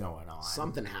 something's going on.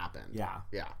 Something happened. Yeah.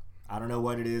 I don't know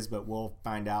what it is, but we'll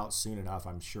find out soon enough,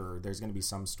 I'm sure. There's going to be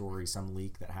some story, some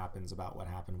leak that happens about what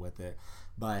happened with it.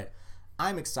 But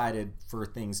I'm excited for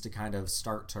things to kind of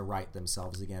start to right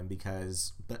themselves again,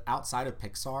 but outside of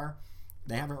Pixar,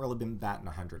 they haven't really been batting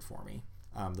 100 for me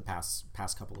the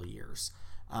past couple of years,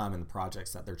 and the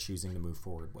projects that they're choosing to move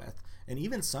forward with. And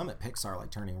even some at Pixar, like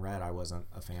Turning Red, I wasn't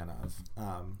a fan of.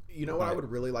 What I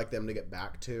would really like them to get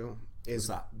back to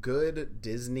is good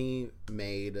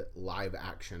Disney-made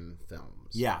live-action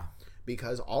films. Yeah.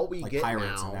 Because all we like get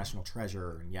Pirates now, and National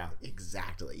Treasure, and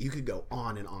exactly. You could go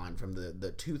on and on from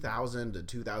the 2000 to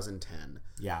 2010.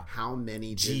 Yeah, how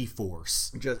many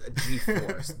G-Force? Just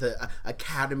G-Force, the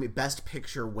Academy Best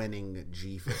Picture winning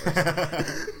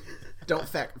G-Force. Don't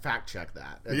fact check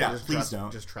that. Yeah, please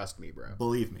don't. Just trust me, bro.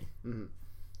 Believe me.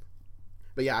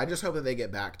 But yeah, I just hope that they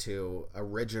get back to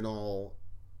original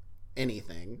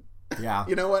anything. Yeah.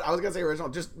 You know what? I was gonna say original.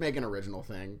 Just make an original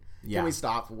thing. Yeah. Can we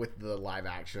stop with the live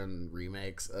action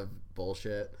remakes of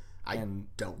bullshit? I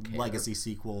don't care. Legacy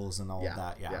sequels and all of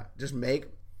that. Yeah. Just make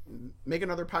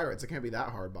another Pirates. It can't be that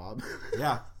hard, Bob.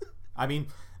 Yeah. I mean,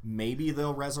 maybe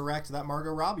they'll resurrect that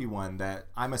Margot Robbie one that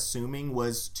I'm assuming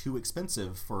was too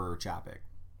expensive for Chapek.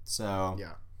 So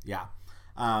yeah.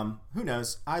 Who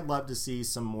knows? I'd love to see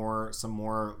some more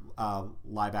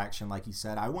live action, like you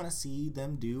said. I want to see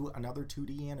them do another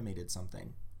 2D animated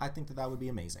something. I think that would be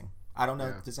amazing. I don't know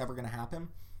if this is ever going to happen,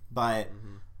 but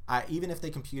even if they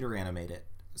computer animate it,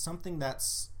 something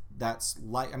that's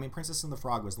like, I mean, Princess and the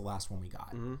Frog was the last one we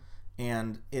got,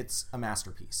 and it's a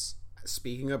masterpiece.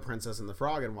 Speaking of Princess and the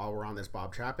Frog, and while we're on this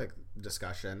Bob Chapek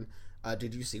discussion,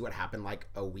 did you see what happened like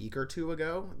a week or two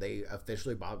ago? They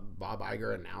officially, Bob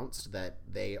Iger announced that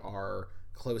they are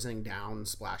closing down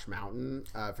Splash Mountain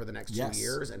for the next 2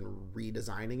 years and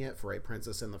redesigning it for a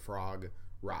Princess and the Frog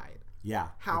ride. Yeah,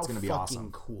 how it's gonna be fucking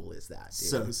awesome. Cool is that, dude?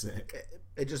 So sick.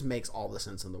 It just makes all the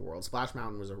sense in the world. Splash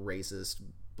Mountain was a racist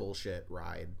bullshit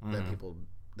ride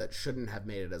that shouldn't have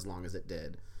made it as long as it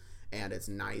did, and it's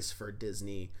nice for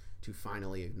Disney to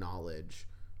finally acknowledge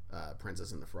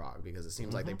Princess and the Frog, because it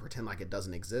seems like they pretend like it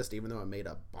doesn't exist, even though it made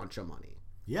a bunch of money.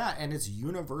 Yeah, and it's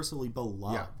universally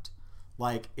beloved. Yeah.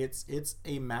 Like, it's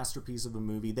a masterpiece of a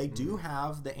movie. They do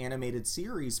have the animated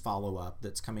series follow-up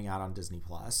that's coming out on Disney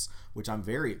Plus, which I'm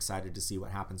very excited to see what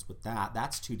happens with that.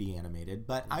 That's 2D animated,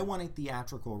 but I want a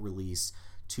theatrical release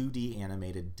 2D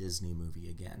animated Disney movie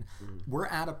again. We're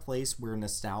at a place where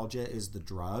nostalgia is the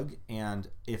drug, and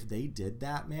if they did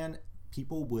that, man,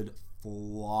 people would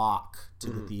flock to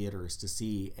the theaters to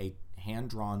see a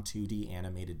hand-drawn 2D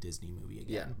animated Disney movie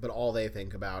again. Yeah, but all they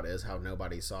think about is how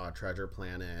nobody saw Treasure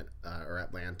Planet or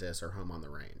Atlantis or Home on the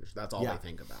Range. That's all they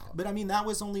think about. But I mean, that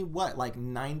was only what, like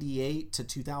 98 to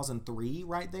 2003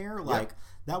 right there? Like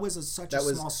that was such a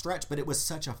small stretch, but it was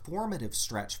such a formative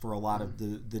stretch for a lot of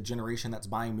the generation that's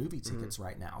buying movie tickets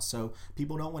right now. So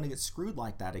people don't want to get screwed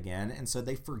like that again, and so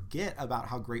they forget about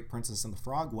how great Princess and the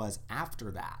Frog was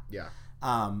after that. Yeah.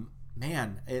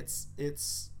 Man, it's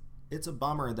a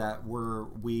bummer that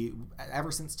we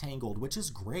ever since Tangled, which is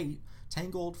great.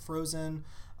 Tangled, Frozen,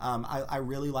 I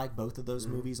really like both of those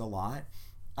movies a lot.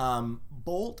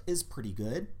 Bolt is pretty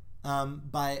good,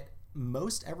 but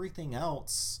most everything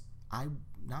else I'm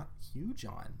not huge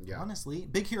on, honestly.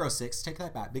 Big Hero 6, take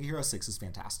that back. Big Hero 6 is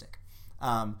fantastic.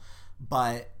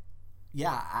 But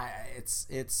yeah,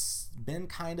 it's been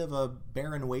kind of a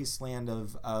barren wasteland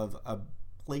of a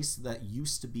place that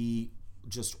used to be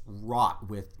just wrought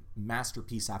with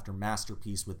masterpiece after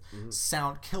masterpiece, with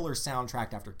killer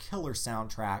soundtrack after killer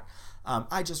soundtrack.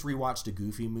 I just rewatched a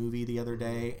Goofy movie the other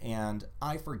day, and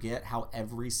I forget how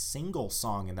every single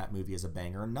song in that movie is a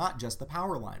banger, not just the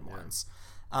Powerline ones.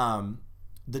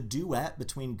 The duet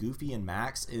between Goofy and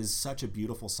Max is such a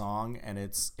beautiful song, and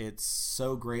it's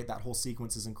so great. That whole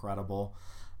sequence is incredible.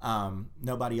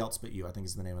 Nobody Else But You, I think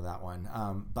is the name of that one.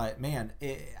 But man,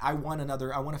 I want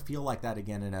to feel like that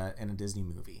again in a Disney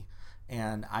movie.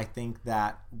 And I think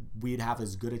that we'd have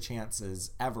as good a chance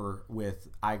as ever with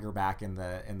Iger back in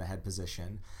the head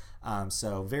position.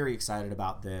 So very excited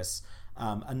about this.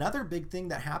 Another big thing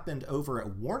that happened over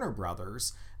at Warner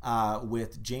Brothers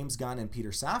with James Gunn and Peter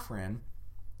Safran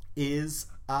is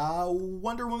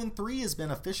Wonder Woman 3 has been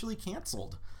officially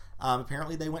canceled.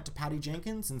 Apparently they went to Patty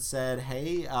Jenkins and said,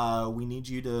 hey, we need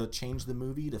you to change the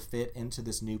movie to fit into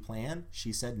this new plan.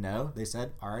 She said no. They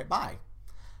said, all right, bye.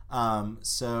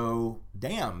 So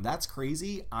damn, that's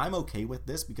crazy. I'm okay with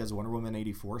this because Wonder Woman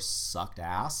 84 sucked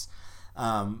ass.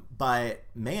 But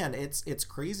man, it's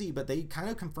crazy, but they kind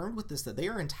of confirmed with this that they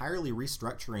are entirely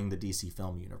restructuring the DC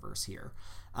film universe here.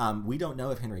 We don't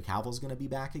know if Henry Cavill's going to be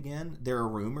back again. There are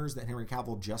rumors that Henry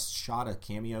Cavill just shot a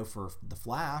cameo for The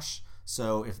Flash.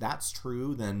 So if that's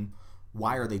true, then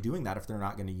why are they doing that if they're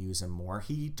not going to use him more?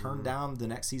 He turned down the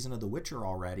next season of The Witcher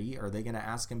already. Are they going to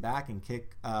ask him back and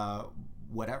kick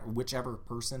whichever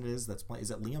person it is that's playing?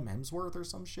 Is it Liam Hemsworth or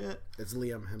some shit? It's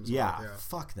Liam Hemsworth. Yeah.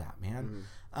 Fuck that, man.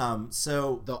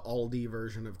 So the Aldi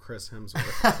version of Chris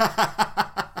Hemsworth.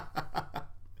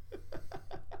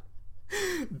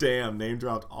 Damn, name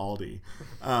dropped Aldi.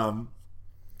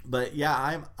 But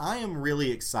yeah, I am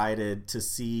really excited to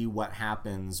see what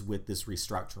happens with this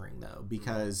restructuring though,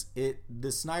 because the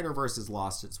Snyderverse has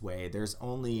lost its way. There's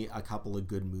only a couple of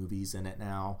good movies in it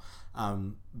now.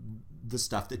 The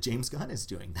stuff that James Gunn is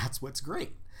doing, that's what's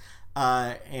great.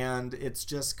 And it's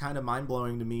just kind of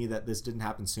mind-blowing to me that this didn't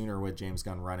happen sooner with James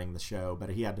Gunn running the show,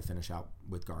 but he had to finish out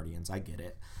with Guardians. I get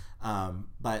it.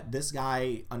 But this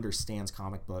guy understands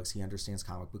comic books. He understands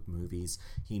comic book movies.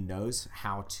 He knows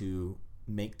how to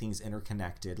make things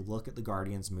interconnected. Look at the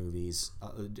Guardians movies.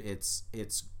 It's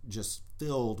just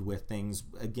filled with things.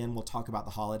 Again, we'll talk about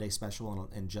the holiday special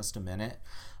in just a minute.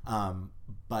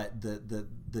 But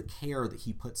the care that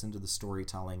he puts into the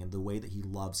storytelling and the way that he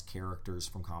loves characters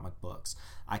from comic books,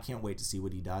 I can't wait to see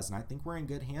what he does. And I think we're in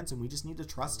good hands, and we just need to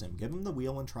trust him. Give him the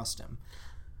wheel and trust him.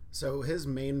 So his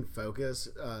main focus,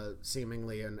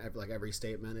 seemingly in like every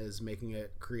statement, is making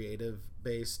it creative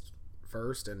based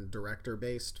first and director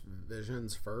based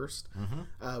visions first,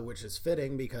 which is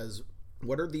fitting because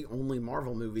what are the only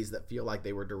Marvel movies that feel like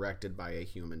they were directed by a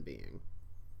human being?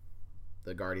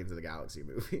 The Guardians of the Galaxy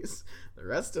movies. The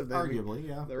rest of them, arguably,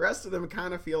 yeah. The rest of them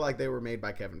kind of feel like they were made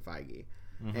by Kevin Feige.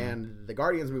 And the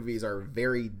Guardians movies are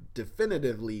very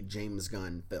definitively James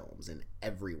Gunn films in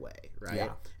every way, right?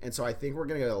 Yeah. And so I think we're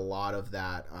going to get a lot of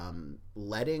that,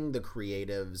 letting the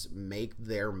creatives make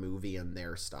their movie in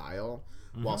their style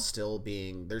while still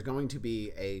being, there's going to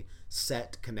be a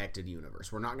set connected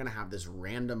universe. We're not going to have this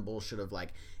random bullshit of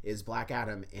like, is Black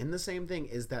Adam in the same thing?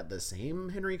 Is that the same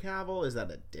Henry Cavill? Is that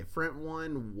a different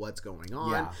one? What's going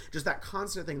on? Yeah. Just that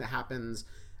constant thing that happens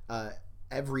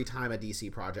every time a DC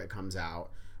project comes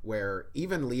out, where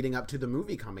even leading up to the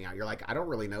movie coming out, you're like, I don't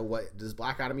really know, what does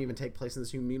Black Adam even take place in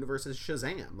this universe as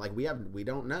Shazam? Like we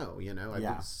don't know, you know.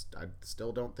 I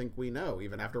still don't think we know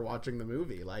even after watching the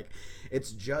movie. Like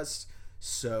it's just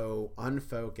so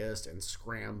unfocused and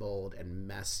scrambled and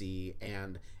messy.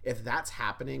 And if that's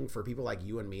happening for people like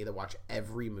you and me that watch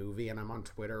every movie, and I'm on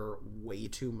Twitter way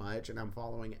too much and I'm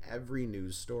following every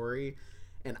news story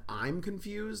and I'm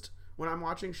confused, when I'm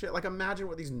watching shit. Like, imagine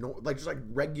what these just like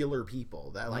regular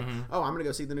people that like, oh, I'm gonna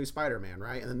go see the new Spider-Man,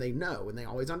 right? And then they know, and they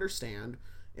always understand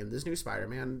in this new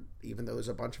Spider-Man, even though there's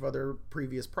a bunch of other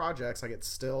previous projects, like it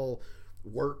still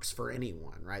works for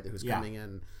anyone, right? Who's coming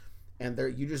in, and there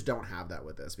you just don't have that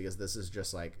with this, because this is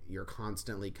just like you're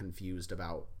constantly confused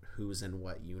about who's in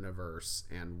what universe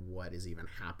and what is even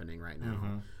happening right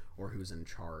now, or who's in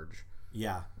charge.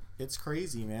 Yeah. It's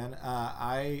crazy, man.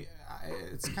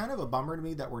 It's kind of a bummer to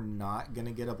me that we're not going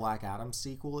to get a Black Adam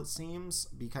sequel, it seems,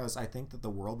 because I think that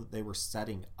the world that they were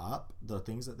setting up, the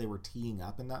things that they were teeing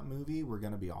up in that movie were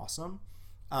going to be awesome.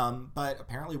 But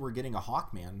apparently we're getting a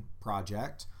Hawkman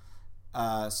project.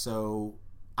 So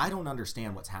I don't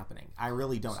understand what's happening. I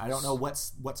really don't. I don't know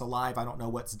what's alive. I don't know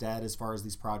what's dead as far as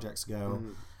these projects go.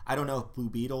 I don't know if Blue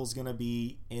Beetle's going to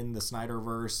be in the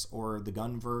Snyderverse or the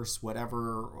Gunverse,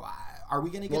 whatever. Are we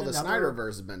going to get the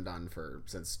Snyderverse has been done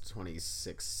since 2018.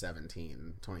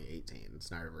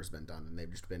 Snyderverse has been done, and they've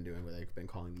just been doing what they've been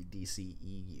calling the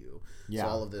DCEU. Yeah. So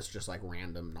all of this just like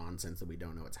random nonsense that we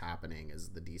don't know what's happening is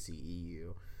the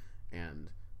DCEU. And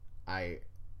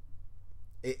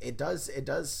it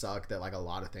does suck that like a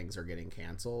lot of things are getting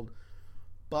canceled,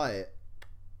 but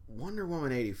Wonder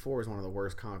Woman 84 is one of the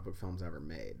worst comic book films ever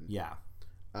made. Yeah.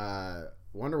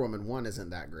 Wonder Woman 1 isn't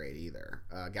that great either.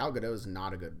 Gal Gadot is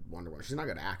not a good Wonder Woman. She's not a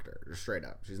good actor. Just straight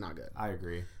up. She's not good. I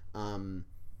agree.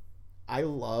 I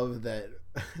love that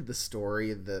the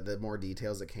story, the more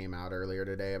details that came out earlier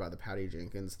today about the Patty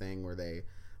Jenkins thing, where they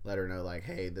let her know, like,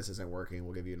 hey, this isn't working.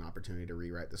 We'll give you an opportunity to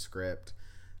rewrite the script.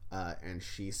 And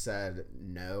she said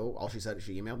no. All she said,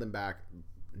 she emailed them back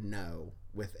no,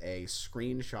 with a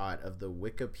screenshot of the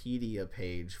Wikipedia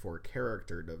page for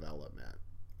character development.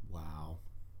 Wow.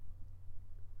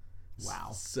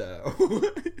 So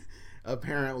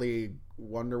apparently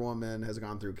Wonder Woman has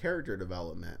gone through character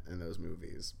development in those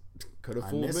movies. Could have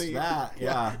fooled me. That.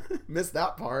 Yeah. Missed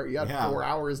that part. You had 4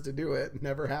 hours to do it.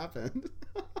 Never happened.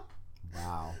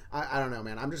 Wow. I don't know,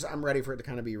 man. I'm ready for it to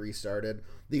kind of be restarted.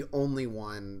 The only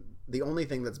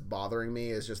thing that's bothering me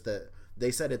is just that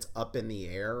they said it's up in the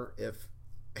air if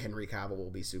Henry Cavill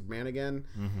will be Superman again.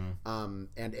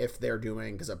 And if they're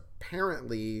doing, because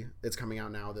apparently it's coming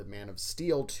out now that Man of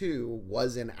Steel 2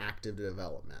 was in active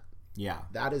development. Yeah.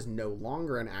 That is no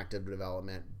longer in active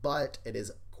development, but it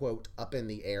is, quote, up in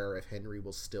the air if Henry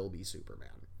will still be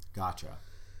Superman. Gotcha.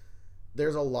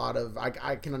 There's a lot of,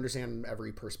 I can understand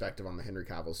every perspective on the Henry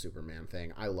Cavill Superman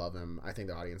thing. I love him. I think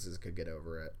the audiences could get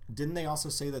over it. Didn't they also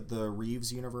say that the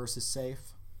Reeves universe is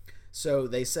safe? So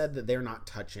they said that they're not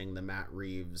touching the Matt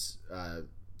Reeves,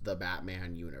 the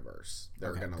Batman universe.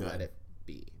 They're going to let it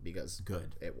be because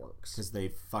it works. Because they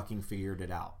fucking figured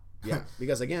it out. Yeah,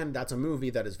 because again, that's a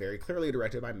movie that is very clearly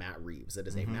directed by Matt Reeves. It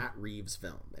is a Matt Reeves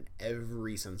film in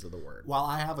every sense of the word. While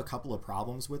I have a couple of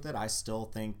problems with it, I still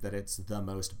think that it's the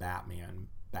most Batman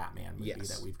movie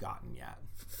that we've gotten yet.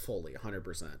 Fully,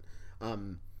 100%.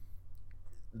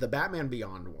 The Batman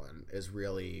Beyond one is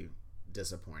really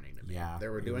disappointing to me. Yeah, they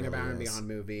were doing a Batman Beyond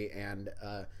movie, and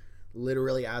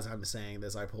literally as I'm saying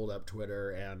this, I pulled up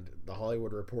Twitter, and the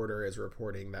Hollywood Reporter is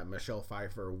reporting that Michelle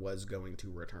Pfeiffer was going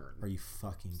to return. Are you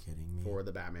fucking kidding me? For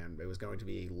the Batman. It was going to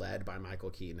be led by Michael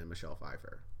Keaton and Michelle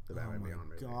Pfeiffer. The Batman Beyond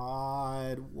movie.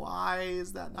 God, why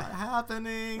is that not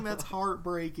happening? That's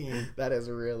heartbreaking. That is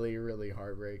really, really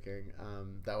heartbreaking.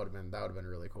 That would have been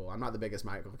really cool. I'm not the biggest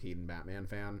Michael Keaton Batman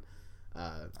fan.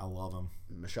 I love him.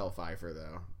 Michelle Pfeiffer,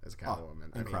 though, as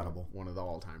Catwoman. Incredible. One of the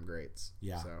all-time greats.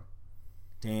 Yeah. So.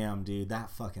 Damn, dude, that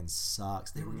fucking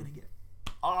sucks. They were gonna get.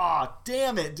 Oh,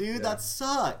 damn it, dude, that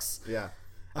sucks. Yeah.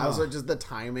 Also, just the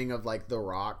timing of like The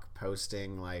Rock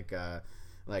posting like,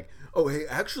 oh hey,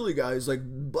 actually, guys, like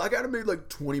Black Adam made like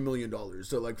 $20 million,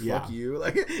 so like fuck you.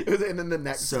 Like it was, and then the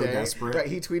next day, desperate. Right?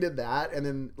 He tweeted that, and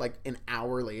then like an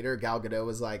hour later, Gal Gadot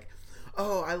was like,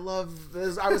 oh, I love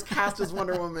this. I was cast as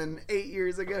Wonder Woman 8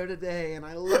 years ago today, and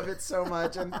I love it so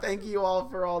much. And thank you all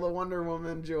for all the Wonder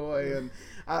Woman joy and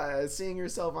seeing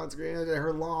yourself on screen. And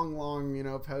her long,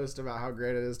 post about how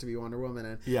great it is to be Wonder Woman.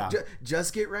 And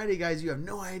just get ready, guys. You have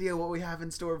no idea what we have in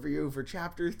store for you for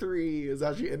Chapter 3 is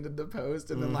how she ended the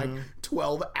post. And then like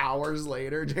 12 hours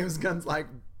later, James Gunn's like,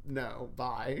 no,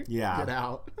 bye. Yeah. Get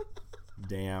out.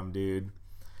 Damn, dude.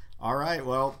 All right,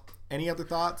 well, any other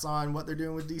thoughts on what they're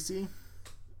doing with DC?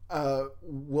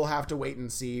 We'll have to wait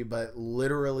and see, but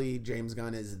literally James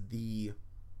Gunn is the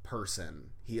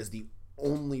person. He is the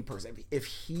only person. If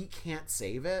he can't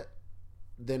save it,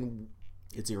 then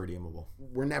it's irredeemable.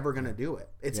 We're never going to do it.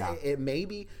 It may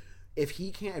be if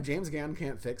James Gunn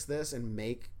can't fix this and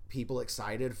make people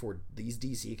excited for these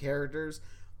DC characters,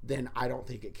 then I don't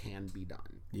think it can be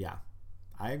done. Yeah.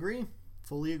 I agree.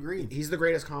 Fully agree. He's the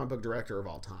greatest comic book director of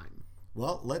all time.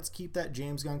 Well, let's keep that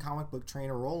James Gunn comic book train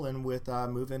rolling with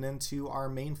moving into our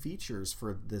main features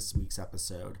for this week's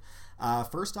episode.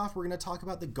 First off, we're going to talk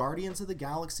about the Guardians of the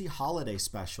Galaxy Holiday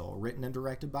Special, written and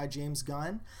directed by James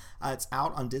Gunn. It's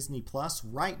out on Disney Plus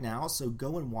right now, so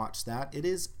go and watch that. It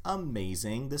is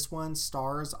amazing. This one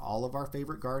stars all of our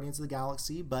favorite Guardians of the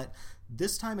Galaxy, but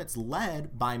this time it's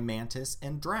led by Mantis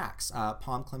and Drax,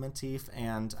 Pom Klementif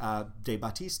and Dave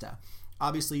Bautista.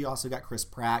 Obviously, you also got Chris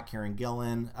Pratt, Karen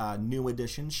Gillan, new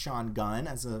addition, Sean Gunn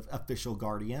as an official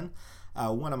Guardian.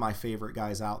 One of my favorite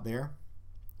guys out there.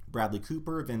 Bradley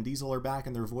Cooper, Vin Diesel are back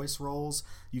in their voice roles.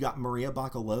 You got Maria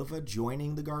Bakalova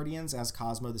joining the Guardians as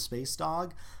Cosmo the Space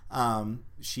Dog.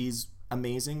 She's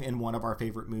amazing in one of our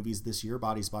favorite movies this year,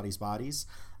 Bodies, Bodies, Bodies.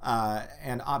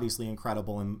 And obviously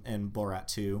incredible in Borat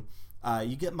 2.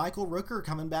 You get Michael Rooker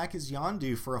coming back as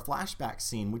Yondu for a flashback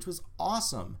scene, which was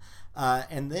awesome.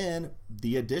 And then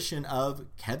the addition of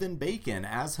Kevin Bacon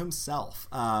as himself.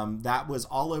 That was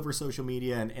all over social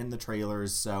media and in the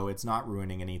trailers, so it's not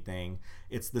ruining anything.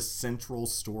 It's the central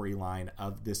storyline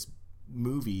of this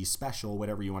movie special,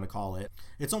 whatever you want to call it.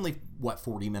 It's only,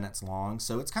 40 minutes long,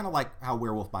 so it's kind of like how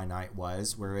Werewolf by Night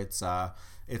was, where it's a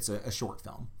short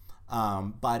film.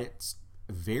 But it's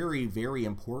very, very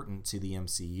important to the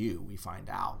MCU, we find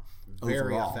out.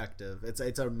 Very overall. Effective.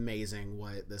 It's amazing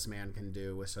what this man can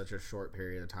do with such a short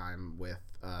period of time with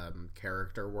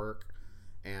character work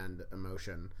and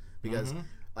emotion. Because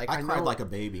I cried like a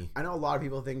baby. I know a lot of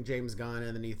people think James Gunn,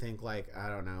 and then you think I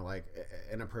don't know,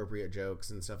 inappropriate jokes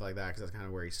and stuff like that, because that's kind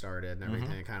of where he started and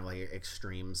everything, kind of like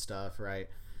extreme stuff, right?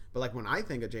 But when I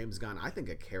think of James Gunn, I think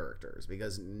of characters,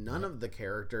 because none of the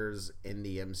characters in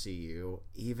the MCU,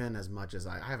 even as much as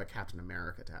I have a Captain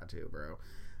America tattoo, bro.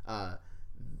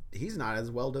 He's not as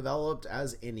well developed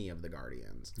as any of the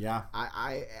Guardians. Yeah.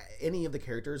 Any of the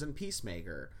characters in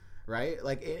Peacemaker, right?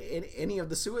 In any of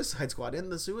the Suicide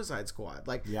Squad,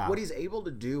 what he's able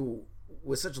to do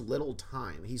with such little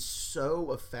time. He's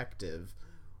so effective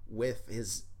with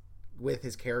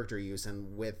his character use,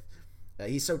 and with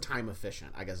he's so time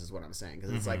efficient, I guess is what I'm saying.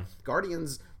 Because it's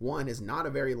Guardians 1 is not a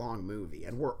very long movie,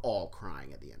 and we're all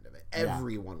crying at the end of it.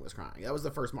 Everyone was crying. That was the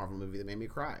first Marvel movie that made me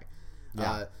cry.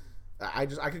 Yeah. I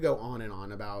could go on and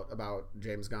on about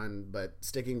James Gunn, but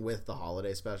sticking with the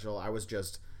holiday special, I was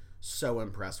just so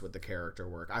impressed with the character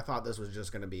work. I thought this was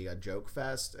just going to be a joke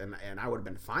fest, and I would have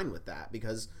been fine with that,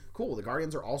 because cool, the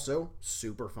Guardians are also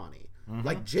super funny.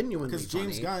 Genuinely funny. Because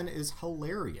James Gunn is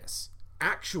hilarious.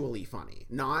 Actually funny.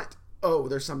 Not, oh,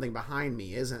 there's something behind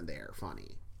me, isn't there?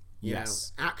 Funny. You know,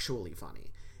 actually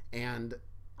funny. And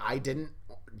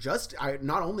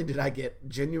not only did I get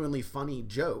genuinely funny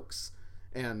jokes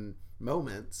and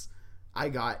moments, I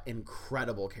got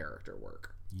incredible character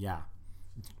work. Yeah.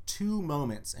 2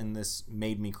 moments in this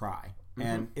made me cry.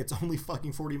 And it's only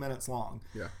fucking 40 minutes long.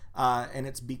 Yeah. And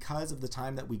it's because of the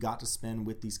time that we got to spend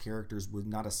with these characters,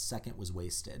 not a second was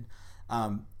wasted.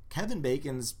 Kevin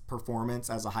Bacon's performance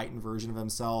as a heightened version of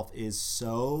himself is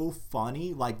so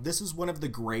funny. This is one of the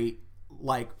great,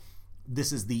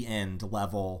 this is the end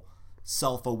level,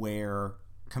 self-aware,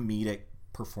 comedic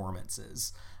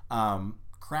performances.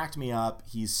 Cracked me up.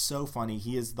 He's so funny.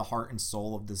 He is the heart and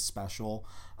soul of this special.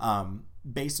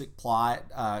 Basic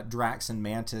plot, Drax and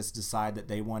Mantis decide that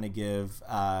they want to give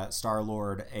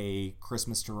Star-Lord a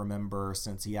Christmas to remember,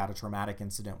 since he had a traumatic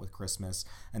incident with Christmas,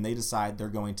 and they decide they're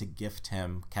going to gift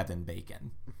him Kevin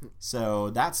Bacon.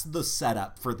 So that's the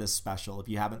setup for this special. If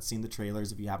you haven't seen the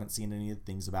trailers, if you haven't seen any of the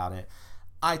things about it,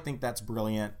 I think that's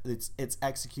brilliant. It's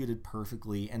executed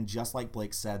perfectly, and just like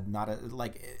Blake said,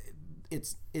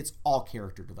 it's all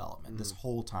character development this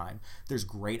whole time. There's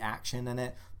great action in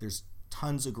it. There's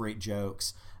tons of great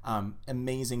jokes,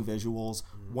 amazing visuals.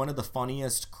 One of the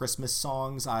funniest Christmas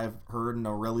songs I've heard in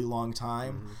a really long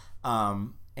time.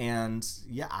 And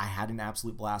yeah, I had an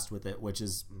absolute blast with it, which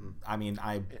is,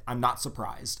 I'm not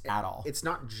surprised at all. It's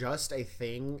not just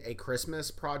a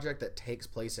Christmas project that takes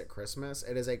place at Christmas.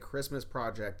 It is a Christmas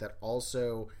project that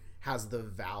also has the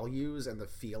values and the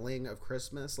feeling of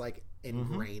Christmas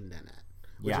ingrained in it,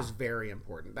 which is very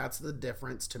important. That's the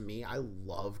difference to me. I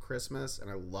love Christmas and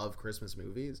I love Christmas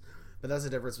movies, but that's the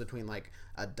difference between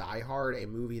a Die Hard, a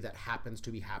movie that happens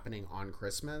to be happening on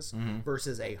Christmas,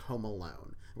 versus a Home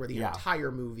Alone, where the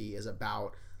entire movie is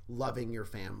about loving your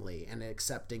family and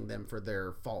accepting them for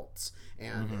their faults,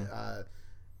 and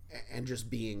and just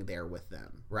being there with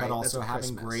them, right? But also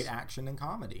having great action and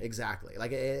comedy. Exactly.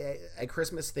 Like a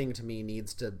Christmas thing to me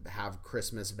needs to have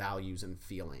Christmas values and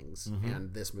feelings,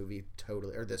 and this movie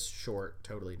this short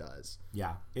totally does.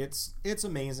 Yeah, it's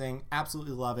amazing.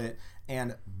 Absolutely love it,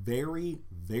 and very,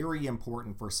 very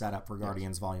important for setup for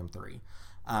Guardians Volume 3.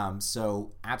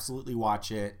 So absolutely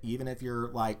watch it, even if you're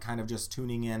like kind of just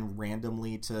tuning in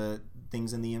randomly to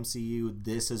things in the MCU.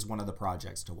 This is one of the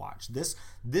projects to watch. This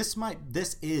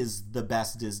is the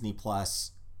best Disney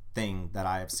Plus thing that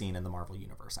I have seen in the Marvel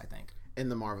universe, I think. In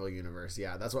the Marvel universe,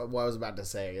 yeah, that's what I was about to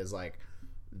say. Is like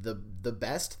the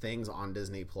best things on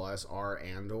Disney Plus are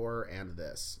Andor and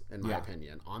this, in my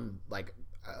opinion, on like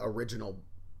original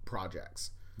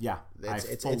projects. Yeah,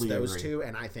 it's those two,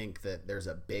 and I think that there's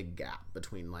a big gap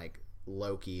between like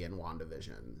Loki and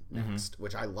WandaVision next,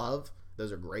 which I love.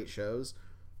 Those are great shows,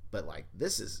 but like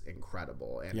this is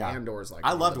incredible, and Andor's like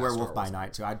I loved Werewolf by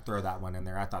Night too. I'd throw that one in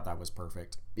there. I thought that was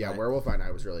perfect. Yeah, Werewolf by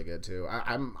Night was really good too.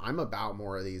 I'm about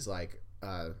more of these like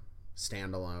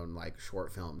standalone like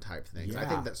short film type things. I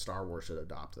think that Star Wars should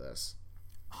adopt this.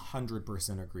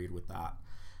 100% agreed with that.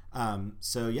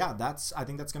 So yeah, I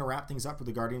think that's going to wrap things up for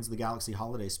the Guardians of the Galaxy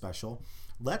Holiday Special.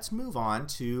 Let's move on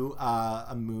to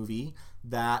a movie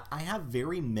that I have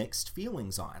very mixed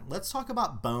feelings on. Let's talk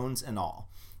about Bones and All.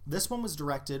 This one was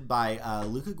directed by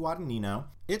Luca Guadagnino.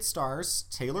 It stars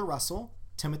Taylor Russell,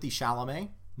 Timothy Chalamet,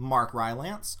 Mark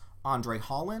Rylance, Andre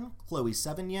Holland, Chloe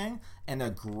Sevigny, and a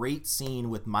great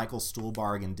scene with Michael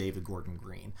Stuhlbarg and David Gordon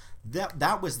Green.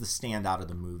 That was the standout of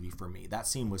the movie for me. That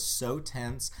scene was so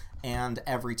tense, and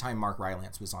every time Mark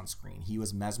Rylance was on screen, he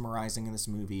was mesmerizing in this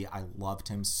movie. I loved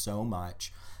him so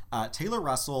much. Taylor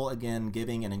Russell, again,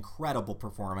 giving an incredible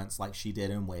performance like she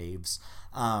did in Waves.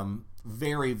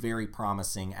 Very, very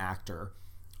promising actor.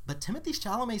 But Timothy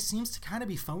Chalamet seems to kind of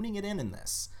be phoning it in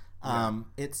this.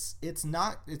 It's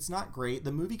not great.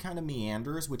 The movie kind of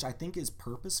meanders, which I think is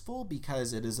purposeful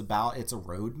because it's a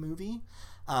road movie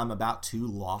about two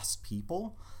lost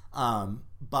people.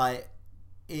 But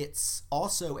it's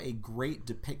also a great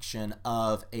depiction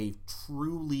of a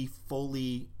truly,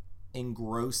 fully,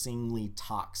 engrossingly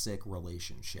toxic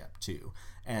relationship too,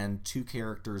 and two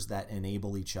characters that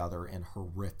enable each other in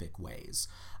horrific ways.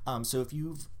 So if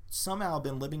you've somehow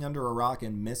been living under a rock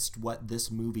and missed what this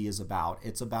movie is about,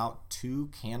 it's about two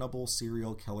cannibal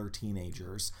serial killer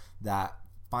teenagers that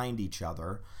find each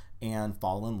other and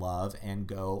fall in love and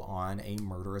go on a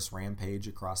murderous rampage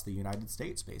across the United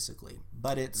States, basically.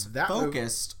 But it's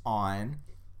focused on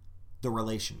the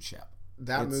relationship.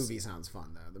 That movie sounds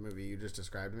fun, though. The movie you just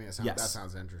described to me, that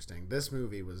sounds interesting. This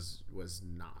movie was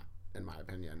not, in my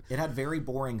opinion. It had very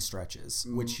boring stretches,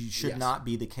 which should not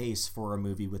be the case for a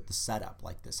movie with the setup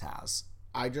like this has.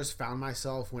 I just found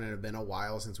myself, when it had been a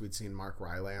while since we'd seen Mark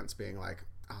Rylance, being like,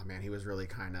 oh man, he was really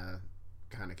kind of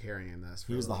carrying this.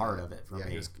 He was the heart of it for me.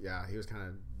 He was kind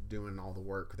of doing all the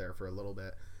work there for a little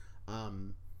bit.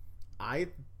 I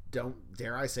don't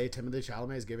dare I say Timothy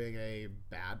Chalamet is giving a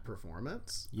bad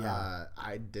performance.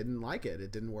 I didn't like it.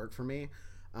 It didn't work for me.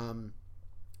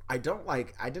 I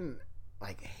didn't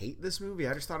hate this movie.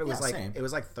 I just thought it was same. It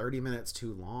was like 30 minutes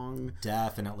too long.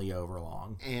 Definitely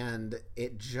overlong. And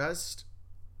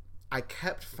I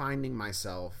kept finding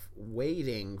myself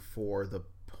waiting for the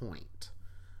point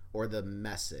or the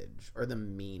message or the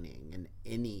meaning in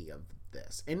any of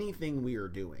this. Anything we are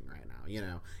doing right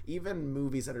now, even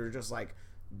movies that are just like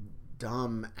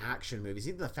dumb action movies,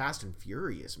 even the Fast and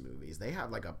Furious movies, they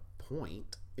have like a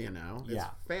point, it's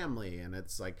family, and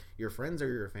it's like your friends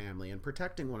are your family and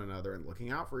protecting one another and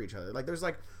looking out for each other. Like there's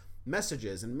like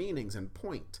messages and meanings and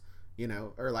point,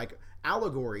 or like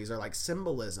allegories or like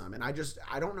symbolism. And I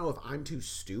don't know if I'm too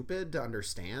stupid to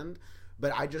understand,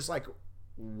 but I just like,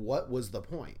 what was the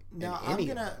point? Now I'm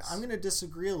gonna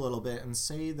disagree a little bit and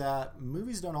say that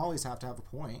movies don't always have to have a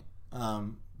point.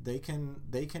 They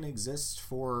can exist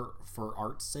for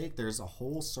art's sake. There's a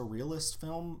whole surrealist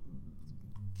film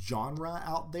genre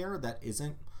out there that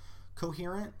isn't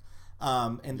coherent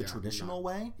in the traditional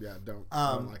way. Yeah, don't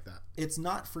like that. It's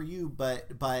not for you, but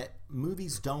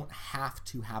movies don't have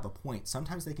to have a point.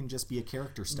 Sometimes they can just be a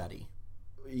character study.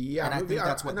 Yeah, and I think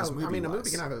that's what this movie was. I mean, a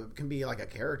movie can be like a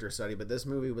character study, but this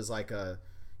movie was like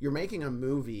you're making a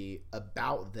movie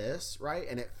about this, right?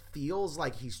 And it feels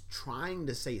like he's trying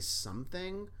to say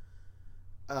something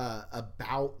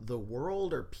about the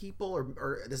world or people,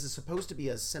 or this is supposed to be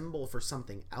a symbol for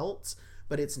something else,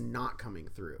 but it's not coming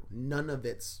through. None of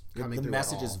it's coming through. The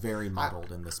message is very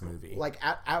muddled in this movie. Like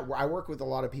I work with a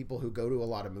lot of people who go to a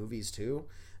lot of movies too,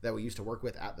 that we used to work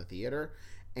with at the theater.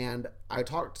 And I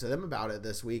talked to them about it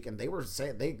this week, and they were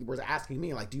asking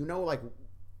me, like, do you know, like,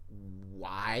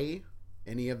 why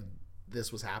any of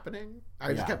this was happening.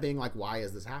 I just kept being like, why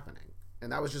is this happening?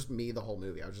 And that was just me the whole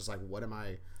movie. I was just like,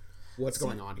 what's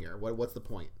going on here? What's the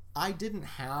point? I didn't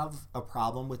have a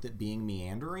problem with it being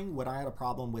meandering. What I had a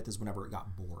problem with is whenever it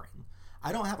got boring.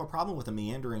 I don't have a problem with a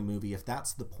meandering movie if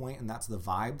that's the point and that's the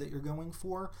vibe that you're going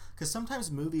for, because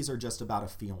sometimes movies are just about a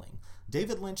feeling.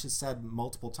 David Lynch has said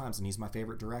multiple times, and he's my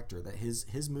favorite director, that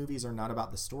his movies are not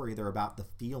about the story, they're about the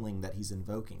feeling that he's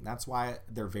invoking. That's why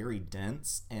they're very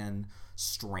dense and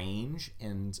strange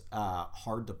and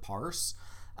hard to parse.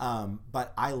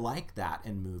 But I like that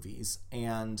in movies,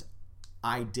 and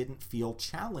I didn't feel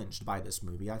challenged by this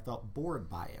movie. I felt bored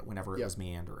by it whenever it was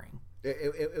meandering.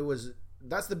 It was...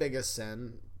 That's the biggest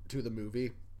sin to the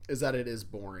movie, is that it is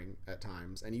boring at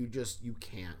times. And you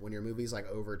can't. When your movie's like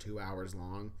over 2 hours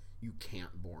long, you can't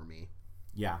bore me.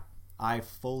 Yeah, I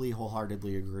fully,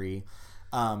 wholeheartedly agree.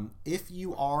 If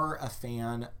you are a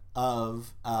fan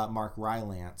of Mark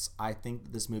Rylance, I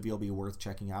think this movie will be worth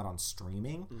checking out on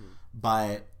streaming.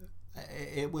 But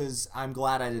I'm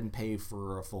glad I didn't pay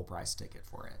for a full price ticket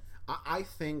for it. I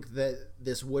think that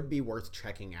this would be worth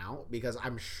checking out, because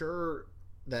I'm sure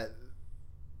that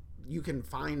you can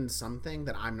find something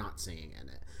that I'm not seeing in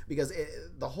it, because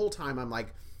the whole time I'm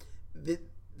like,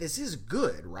 this is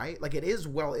good, right? Like, it is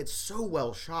it's so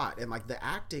well shot, and like the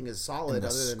acting is solid. And the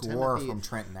other than score Timothy, from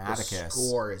Trenton Atticus. The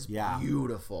score is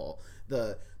beautiful.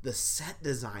 The set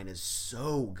design is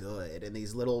so good, and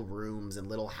these little rooms and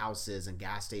little houses and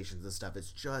gas stations and stuff.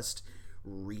 It's just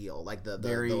real, like the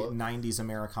very 90s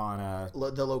Americana.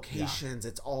 The locations,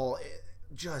 it's all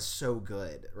just so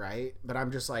good, right? But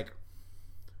I'm just like,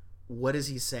 what is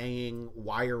he saying?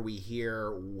 Why are we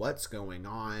here? What's going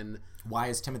on? Why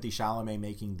is Timothée Chalamet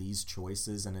making these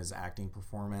choices in his acting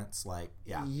performance? Like,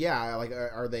 yeah, like,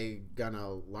 are they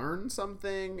gonna learn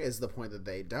something? Is the point that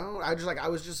they don't? I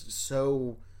was just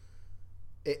so,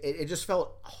 it just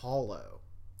felt hollow.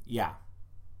 Yeah,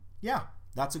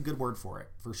 that's a good word for it,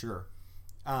 for sure.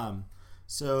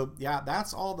 So yeah,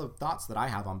 that's all the thoughts that I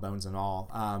have on Bones and All.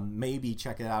 Maybe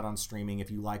check it out on streaming if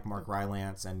you like Mark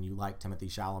Rylance and you like Timothée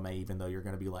Chalamet, even though you're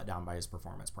going to be let down by his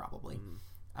performance probably.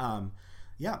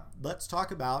 Yeah, let's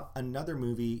talk about another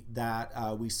movie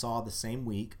that we saw the same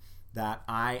week that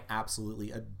I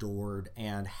absolutely adored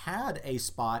and had a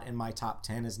spot in my top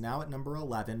 10, is now at number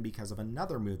 11 because of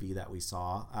another movie that we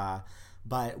saw.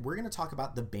 But we're going to talk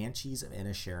about The Banshees of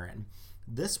Inisherin.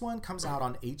 This one comes out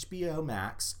on HBO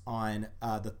Max on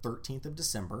the 13th of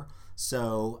December,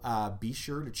 so be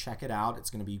sure to check it out. It's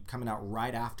going to be coming out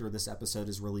right after this episode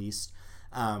is released.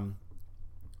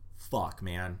 Fuck,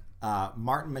 man.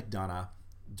 Martin McDonagh,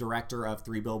 director of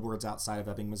 3 Billboards Outside of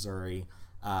Ebbing, Missouri,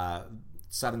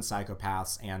 7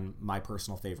 Psychopaths, and my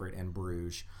personal favorite, In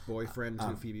Bruges. Boyfriend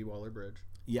to Phoebe Waller-Bridge.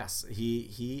 Yes,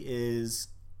 he is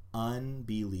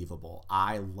unbelievable.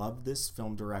 I love this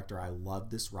film director. I love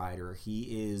this writer.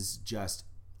 He is just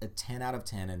a 10 out of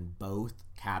 10 in both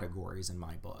categories in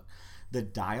my book. The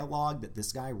dialogue that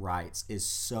this guy writes is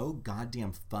so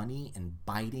goddamn funny and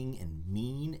biting and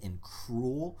mean and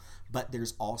cruel, but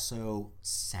there's also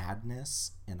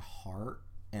sadness and heart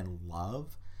and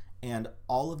love and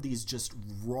all of these just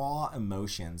raw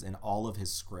emotions in all of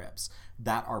his scripts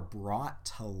that are brought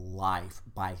to life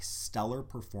by stellar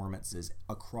performances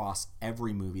across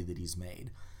every movie that he's made.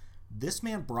 This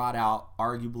man brought out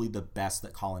arguably the best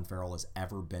that Colin Farrell has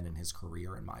ever been in his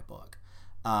career in my book.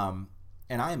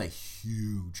 And I am a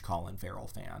huge Colin Farrell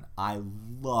fan. I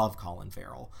love Colin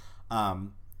Farrell.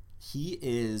 He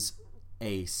is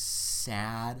a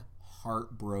sad,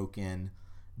 heartbroken,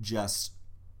 just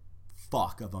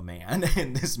fuck of a man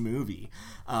in this movie.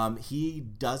 He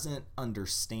doesn't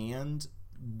understand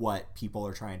what people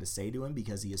are trying to say to him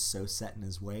because he is so set in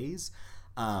his ways.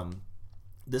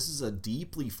 This is a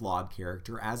deeply flawed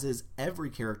character, as is every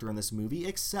character in this movie,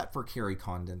 except for Carrie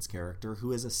Condon's character,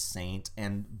 who is a saint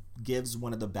and gives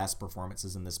one of the best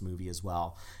performances in this movie as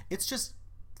well. It's just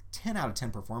 10 out of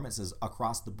 10 performances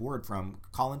across the board from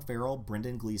Colin Farrell,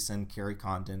 Brendan Gleeson, Carrie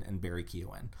Condon, and Barry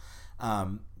Keoghan.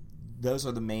 Those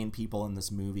are the main people in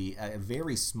this movie. A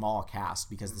very small cast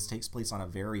because this takes place on a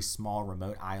very small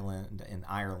remote island in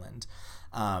Ireland.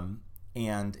 And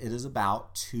it is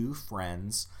about 2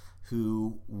 friends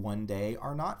who one day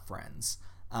are not friends.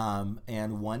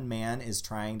 And one man is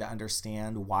trying to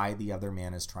understand why the other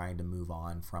man is trying to move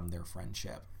on from their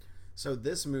friendship. So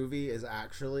this movie is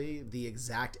actually the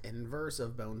exact inverse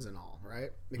of Bones and All,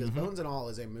 right? Because Bones and All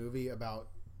is a movie about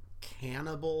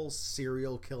cannibal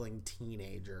serial killing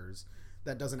teenagers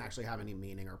that doesn't actually have any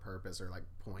meaning or purpose or like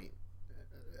point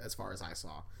as far as I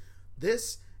saw.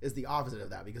 This is the opposite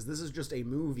of that, because this is just a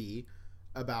movie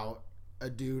about a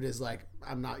dude is like,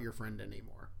 I'm not your friend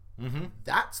anymore.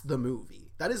 That's the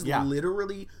movie. That is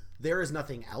literally, there is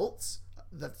nothing else.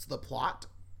 That's the plot,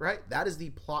 right? That is the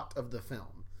plot of the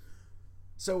film.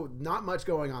 So not much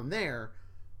going on there,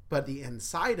 but the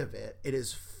inside of it, it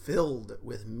is filled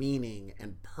with meaning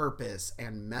and purpose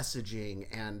and messaging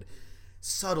and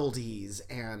subtleties,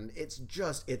 and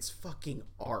it's fucking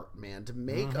art, man. To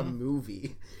make a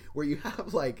movie where you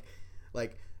have like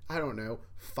I don't know,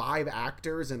 5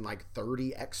 actors and like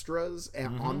 30 extras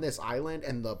and on this island,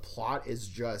 and the plot is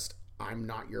just, I'm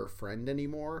not your friend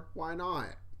anymore. Why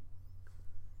not?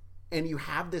 And you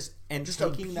have this, and just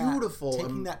taking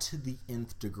that to the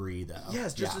nth degree, though.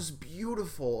 Yes, just this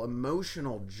beautiful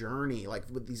emotional journey, like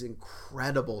with these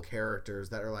incredible characters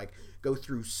that are like go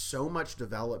through so much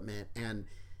development, and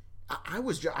I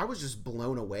was just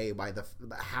blown away by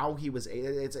how he was.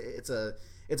 It's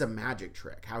a magic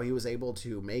trick how he was able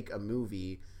to make a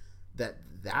movie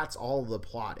that's all the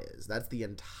plot is. That's the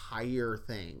entire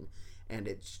thing, and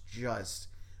it's just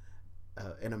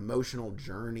an emotional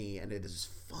journey, and it is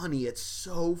funny. It's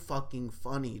so fucking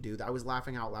funny, dude. I was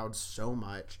laughing out loud so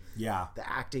much. Yeah, the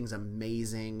acting's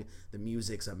amazing, the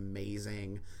music's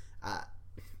amazing.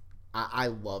 I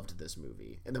loved this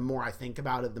movie, and the more I think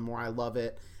about it, the more I love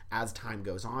it. As time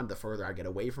goes on, the further I get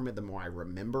away from it, the more I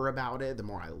remember about it, the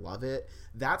more I love it.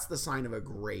 That's the sign of a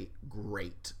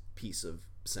great piece of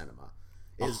cinema.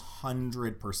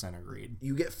 100% agreed.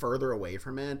 You get further away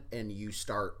from it, and you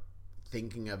start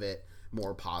thinking of it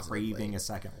more positively. Craving a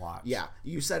second watch. Yeah,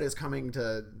 you said it's coming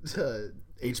to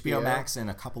HBO Max in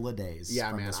a couple of days.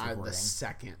 Yeah, man. The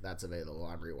second that's available,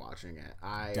 I'm rewatching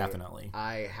it. Definitely.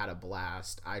 I had a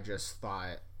blast. I just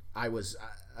thought I was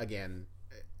again.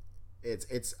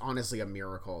 It's honestly a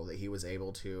miracle that he was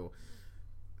able to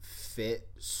fit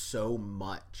so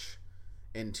much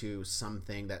into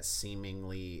something that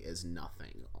seemingly is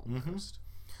nothing almost.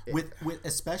 With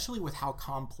especially with how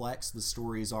complex the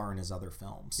stories are in his other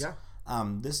films. Yeah.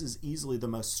 This is easily the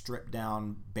most stripped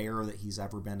down bear that he's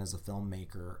ever been as a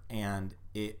filmmaker, and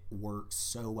it works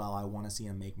so well. I want to see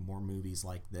him make more movies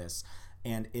like this.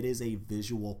 And it is a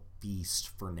visual feast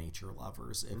for nature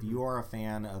lovers. If you are a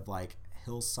fan of like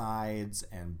hillsides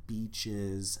and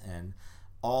beaches and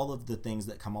all of the things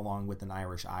that come along with an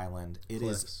Irish island, it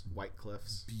is white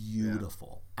cliffs,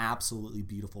 beautiful, absolutely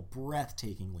beautiful,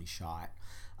 breathtakingly shot.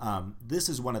 This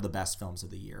is one of the best films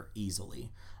of the year,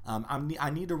 easily. I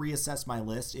need to reassess my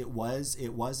list. It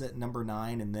was at number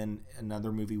 9, and then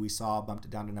another movie we saw bumped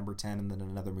it down to number 10, and then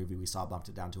another movie we saw bumped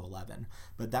it down to 11.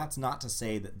 But that's not to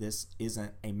say that this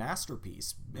isn't a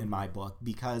masterpiece in my book,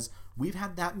 because we've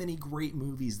had that many great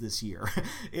movies this year.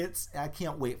 I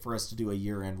can't wait for us to do a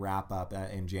year-end wrap-up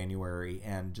in January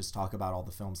and just talk about all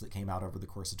the films that came out over the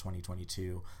course of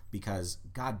 2022, because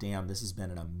goddamn, this has been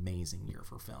an amazing year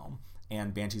for film.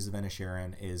 And Banshees of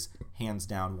Inisherin is hands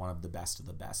down one of the best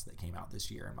that came out this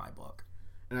year in my book.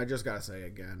 And I just gotta say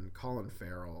again, Colin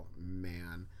Farrell,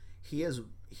 man, he's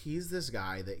this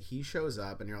guy that he shows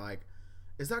up and you're like,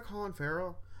 is that Colin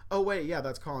Farrell? Oh wait, yeah,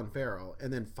 that's Colin Farrell.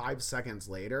 And then 5 seconds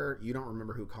later, you don't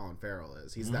remember who Colin Farrell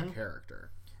is. He's that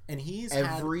character. And he's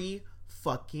every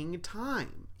fucking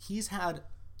time. He's had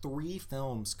 3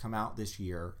 films come out this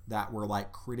year that were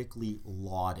like critically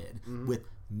lauded with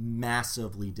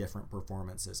massively different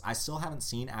performances. I still haven't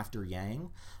seen After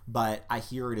Yang, but I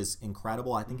hear it is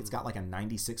incredible. I think it's got like a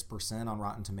 96% on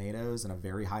Rotten Tomatoes and a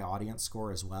very high audience score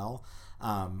as well.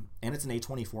 And it's an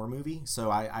Ep24 movie,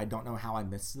 so I don't know how I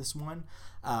missed this one.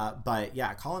 But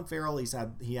yeah, Colin Farrell,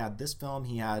 he had this film,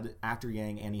 he had After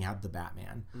Yang, and he had The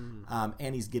Batman.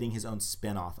 And he's getting his own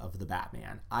spin-off of The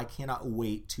Batman. I cannot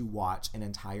wait to watch an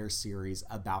entire series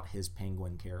about his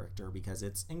Penguin character, because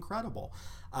it's incredible.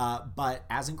 But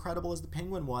as incredible as the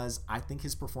Penguin was, I think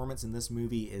his performance in this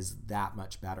movie is that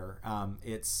much better.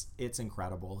 It's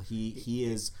incredible. He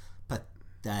is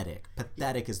pathetic.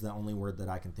 Pathetic is the only word that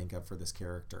I can think of for this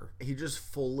character. He just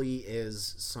fully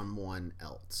is someone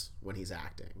else when he's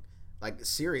acting. Like,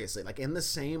 seriously, like in the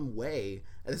same way,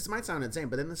 and this might sound insane,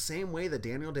 but in the same way that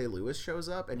Daniel Day-Lewis shows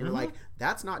up and you're like,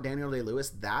 that's not Daniel Day-Lewis,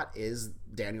 that is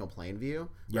Daniel Plainview,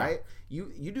 right?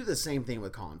 You do the same thing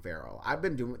with Colin Farrell. I've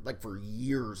been doing like for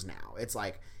years now. It's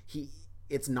like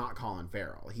it's not Colin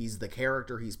Farrell. He's the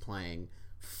character he's playing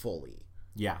fully.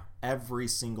 Yeah, every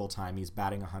single time he's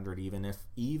batting 100,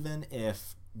 even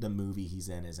if the movie he's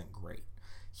in isn't great.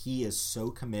 He is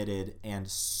so committed and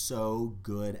so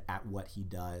good at what he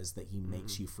does that he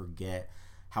makes you forget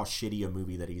how shitty a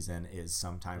movie that he's in is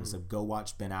sometimes. So go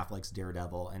watch Ben Affleck's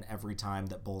Daredevil, and every time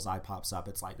that Bullseye pops up,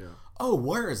 it's like, oh,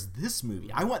 where is this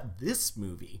movie? I want this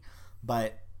movie.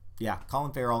 But Yeah,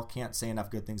 Colin Farrell, can't say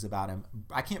enough good things about him.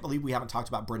 I can't believe we haven't talked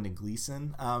about Brendan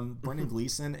Gleeson. Brendan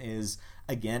Gleeson is,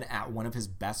 again, at one of his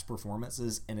best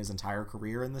performances in his entire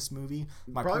career in this movie.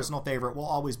 My personal favorite will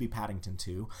always be Paddington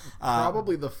 2.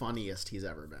 Probably the funniest he's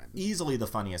ever been. Easily the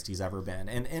funniest he's ever been.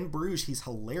 And in Bruges, he's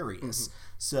hilarious.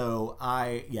 So,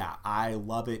 I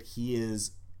love it. He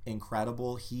is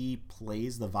incredible. He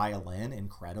plays the violin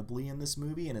incredibly in this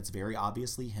movie, and it's very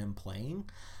obviously him playing.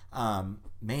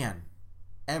 Man,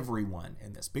 everyone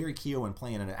in this. Barry Keoghan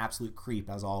playing an absolute creep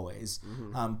as always.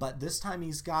 But this time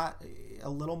he's got a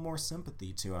little more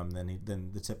sympathy to him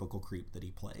than the typical creep that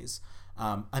he plays.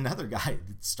 Another guy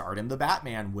that starred in The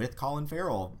Batman with Colin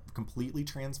Farrell, completely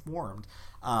transformed.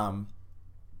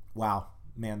 Wow.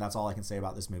 Man, that's all I can say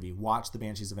about this movie. Watch The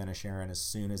Banshees of Inisherin as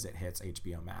soon as it hits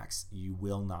HBO Max. You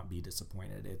will not be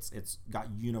disappointed. It's got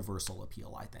universal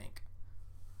appeal, I think.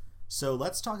 So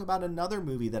let's talk about another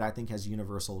movie that I think has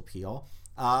universal appeal.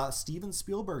 Steven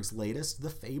Spielberg's latest, The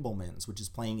Fabelmans, which is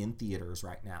playing in theaters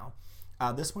right now.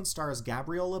 This one stars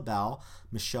Gabrielle LaBelle,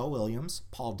 Michelle Williams,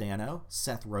 Paul Dano,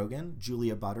 Seth Rogen,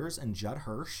 Julia Butters, and Judd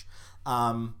Hirsch.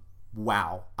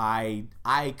 Wow.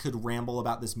 I could ramble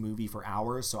about this movie for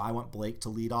hours, so I want Blake to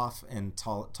lead off and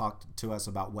talk to us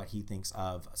about what he thinks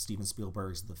of Steven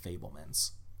Spielberg's The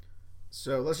Fabelmans.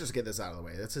 So let's just get this out of the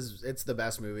way. It's the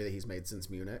best movie that he's made since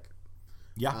Munich.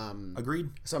 Yeah, agreed.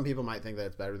 Some people might think that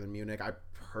it's better than Munich. I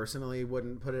personally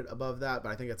wouldn't put it above that, but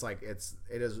I think it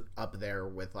is up there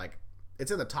with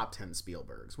it's in the top 10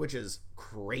 Spielbergs, which is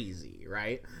crazy,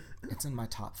 right? It's in my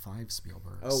top 5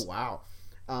 Spielbergs. Oh wow.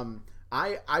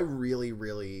 I really,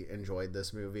 really enjoyed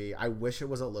this movie. I wish it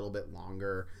was a little bit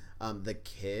longer. The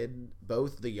kid,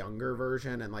 both the younger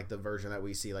version and the version that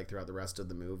we see throughout the rest of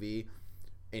the movie,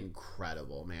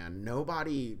 incredible, man.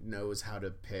 Nobody knows how to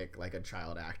pick a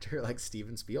child actor like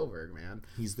Steven Spielberg, man.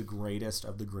 He's the greatest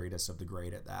of the greatest of the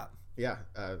great at that. Yeah,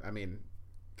 I mean,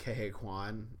 Ke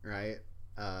Kwan, right?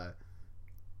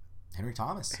 Henry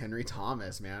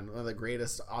Thomas, man, one of the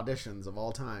greatest auditions of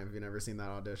all time. If you've never seen that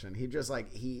audition,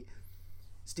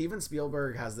 Steven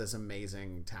Spielberg has this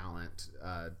amazing talent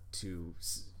to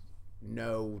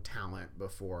know talent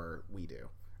before we do,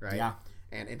 right? Yeah.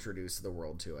 And introduce the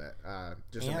world to it.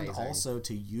 Just and amazing. Also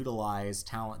to utilize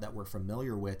talent that we're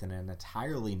familiar with in an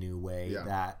entirely new way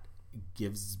that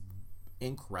gives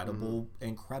incredible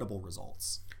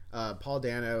results. Paul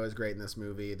Dano is great in this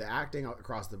movie. The acting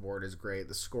across the board is great.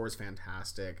 The score is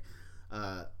fantastic.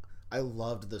 I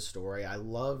loved the story. I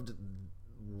loved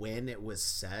when it was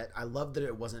set. I loved that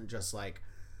it wasn't just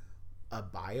a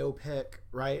biopic,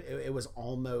 right? It was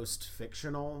almost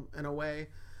fictional in a way.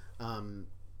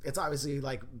 It's obviously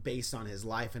based on his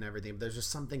life and everything, but there's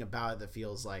just something about it that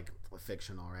feels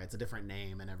fictional, right? It's a different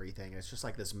name and everything. It's just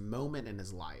this moment in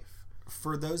his life.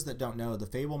 For those that don't know, The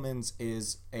Fabelmans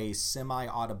is a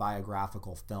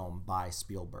semi-autobiographical film by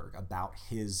Spielberg about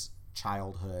his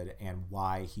childhood and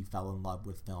why he fell in love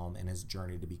with film and his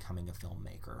journey to becoming a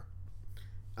filmmaker.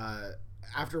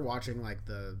 After watching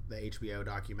the HBO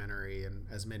documentary and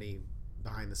as many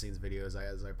behind the scenes videos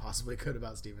as I possibly could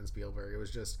about Steven Spielberg, it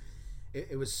was just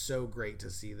it was so great to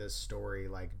see this story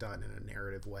done in a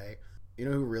narrative way. You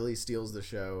know who really steals the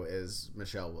show is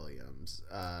Michelle Williams.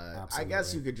 I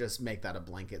guess you could just make that a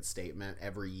blanket statement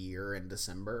every year in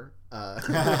December.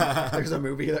 There's a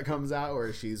movie that comes out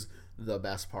where she's the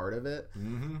best part of it.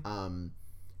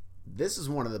 This is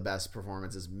one of the best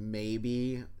performances,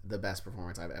 maybe the best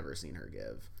performance I've ever seen her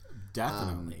give.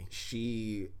 Definitely.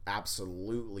 She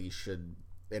absolutely should,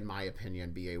 in my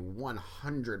opinion, be a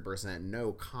 100%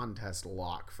 no contest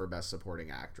lock for Best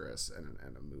Supporting Actress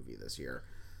in a movie this year.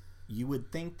 You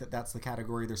would think that that's the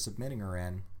category they're submitting her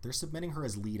in. They're submitting her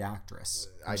as lead actress.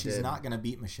 She's not going to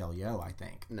beat Michelle Yeoh, I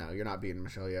think. No, you're not beating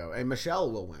Michelle Yeoh. And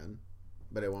Michelle will win,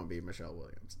 but it won't be Michelle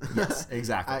Williams. Yes,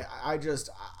 exactly.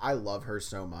 I love her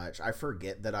so much. I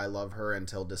forget that I love her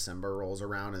until December rolls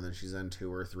around and then she's in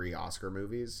 2 or 3 Oscar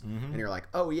movies. And you're like,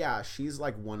 oh yeah, she's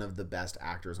one of the best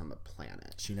actors on the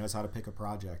planet. She knows how to pick a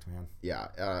project, man. Yeah.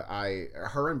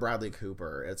 Her and Bradley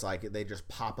Cooper, it's they just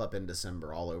pop up in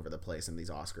December all over the place in these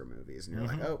Oscar movies. And you're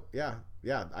like, oh yeah,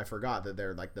 I forgot that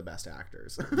they're the best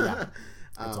actors. Yeah.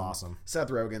 It's awesome. Seth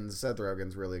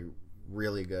Rogen's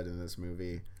really good in this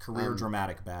movie. Career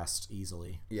dramatic best,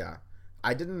 easily. Yeah.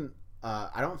 I don't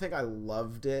think I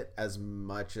loved it as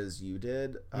much as you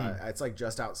did. It's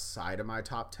just outside of my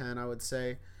top 10, I would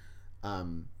say.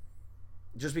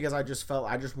 Just because I just felt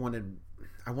I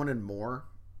wanted more,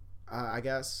 I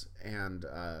guess. And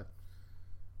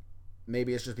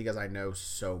maybe it's just because I know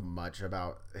so much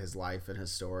about his life and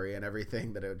his story and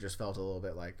everything that it just felt a little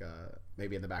bit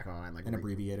maybe in the back of my mind. An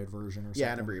abbreviated version or something.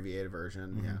 Yeah, an abbreviated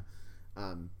version, yeah.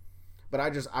 But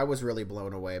I was really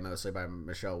blown away mostly by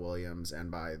Michelle Williams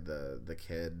and by the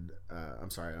kid.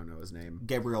 I'm sorry, I don't know his name.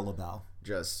 Gabriel LaBelle.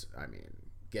 Just, I mean,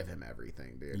 give him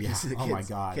everything, dude. Yeah. Oh my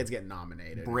God. Kids get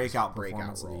nominated. Breakout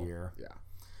performance of the year. Yeah.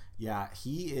 Yeah,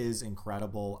 he is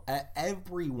incredible.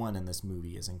 Everyone in this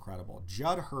movie is incredible.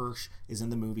 Judd Hirsch is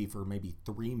in the movie for maybe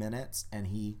 3 minutes, and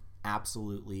he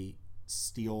absolutely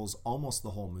steals almost the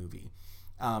whole movie.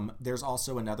 There's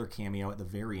also another cameo at the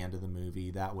very end of the movie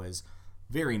that was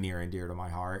very near and dear to my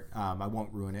heart. I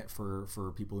won't ruin it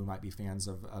for people who might be fans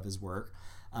of his work.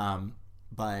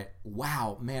 But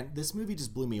wow, man, this movie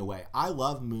just blew me away. I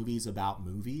love movies about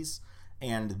movies.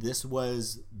 And this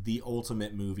was the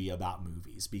ultimate movie about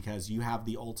movies, because you have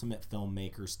the ultimate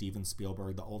filmmaker, Steven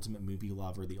Spielberg, the ultimate movie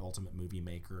lover, the ultimate movie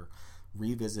maker,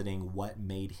 revisiting what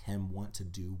made him want to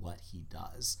do what he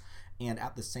does. And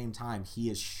at the same time, he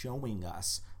is showing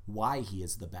us why he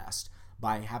is the best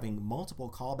by having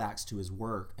multiple callbacks to his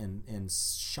work and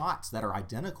shots that are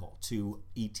identical to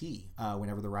E.T.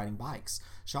 Whenever they're riding bikes,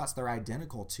 shots that are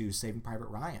identical to Saving Private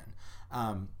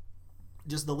Ryan.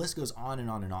 Just the list goes on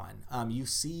and on and on. You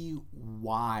see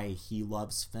why he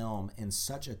loves film in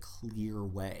such a clear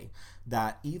way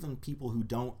that even people who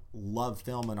don't love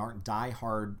film and aren't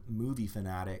diehard movie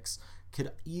fanatics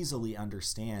could easily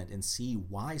understand and see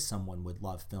why someone would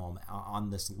love film on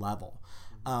this level.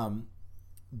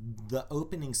 The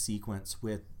opening sequence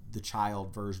with the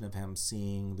child version of him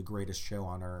seeing the greatest show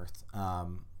on earth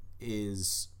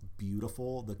is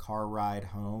beautiful. The car ride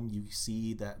home, you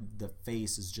see that the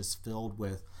face is just filled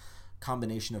with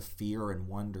combination of fear and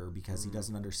wonder because he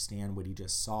doesn't understand what he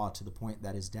just saw, to the point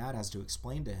that his dad has to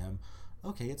explain to him,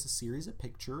 okay, it's a series of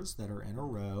pictures that are in a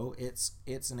row.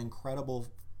 It's an incredible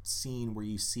scene where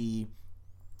you see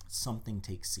something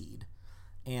take seed,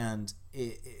 and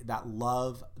that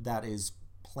love that is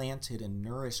planted and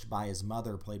nourished by his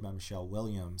mother, played by Michelle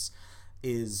Williams,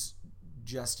 is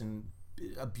just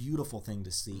a beautiful thing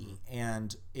to see.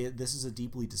 And this is a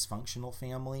deeply dysfunctional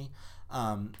family,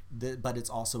 but it's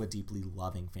also a deeply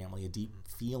loving family, a deep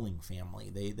feeling family.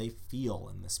 They feel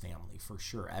in this family for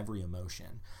sure, every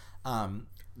emotion.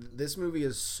 This movie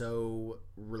is so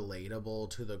relatable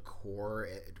to the core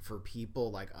for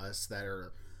people like us that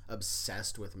are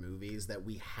obsessed with movies, that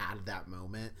we had that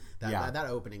moment, that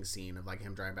opening scene of like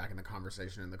him driving back in the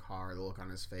conversation in the car, the look on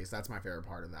his face. That's my favorite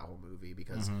part of that whole movie,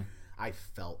 because I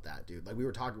felt that, dude. Like we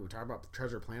were talking about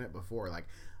Treasure Planet before. Like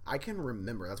I can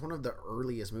remember, that's one of the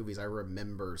earliest movies I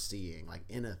remember seeing, like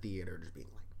in a theater, just being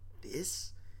like,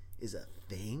 this is a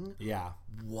thing? Yeah.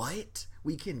 What?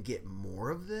 We can get more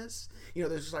of this? You know,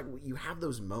 there's just like, you have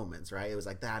those moments, right? It was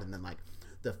like that, and then like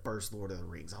the first Lord of the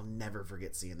Rings. I'll never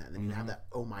forget seeing that. And then you have that,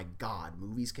 oh my God,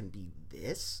 movies can be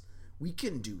this? We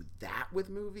can do that with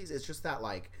movies? It's just that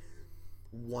like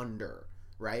wonder,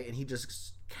 right? And he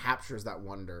just captures that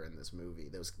wonder in this movie.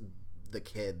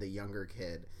 The younger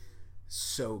kid,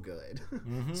 so good.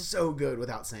 So good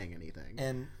without saying anything.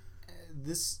 And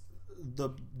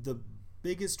the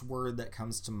biggest word that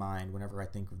comes to mind whenever I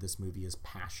think of this movie is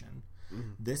passion.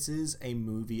 This is a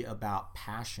movie about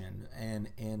passion and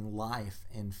in life,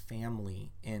 in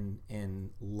family,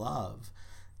 in love,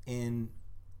 in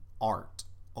art,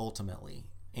 ultimately.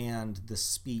 And the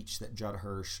speech that Judd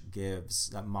Hirsch gives,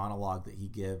 that monologue that he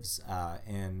gives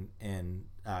in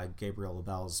Gabriel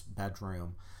LaBelle's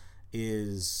bedroom,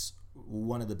 is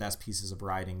one of the best pieces of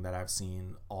writing that I've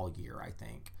seen all year, I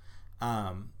think.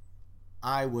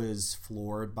 I was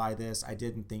floored by this. I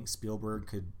didn't think Spielberg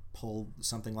could pull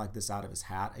something like this out of his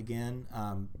hat again,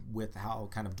 with how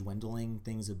kind of dwindling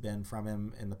things have been from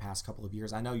him in the past couple of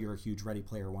years. I know you're a huge Ready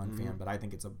Player One fan, but I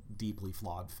think it's a deeply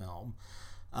flawed film.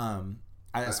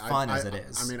 As fun as it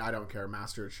is. I mean, I don't care.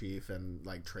 Master Chief and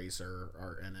like Tracer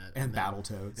are in it, and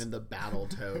Battletoads, and the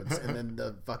Battletoads, and then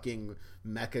the fucking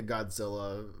Mecha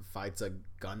Godzilla fights a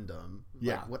Gundam.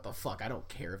 Yeah, like, what the fuck? I don't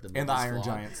care if the movie's and the Iron flawed.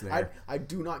 Giant's there. I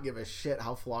do not give a shit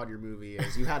how flawed your movie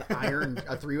is. You had a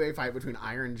 3-way fight between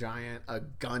Iron Giant, a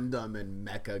Gundam, and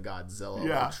Mecha Godzilla.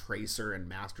 Yeah, while Tracer and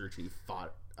Master Chief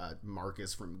fought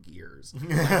Marcus from Gears.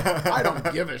 Like, I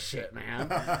don't give a shit, man.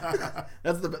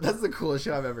 That's the coolest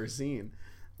shit I've ever seen.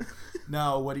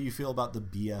 Now, what do you feel about the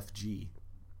BFG?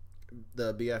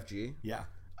 The BFG? Yeah.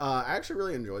 I actually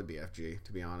really enjoyed BFG,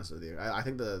 to be honest with you. I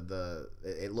think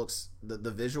it looks,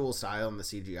 the visual style and the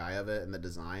CGI of it and the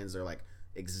designs are like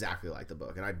exactly like the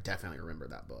book, and I definitely remember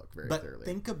that book very clearly.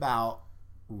 Think about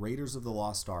Raiders of the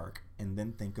Lost Ark and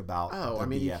then think about I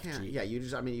mean, BFG. you can't. Yeah,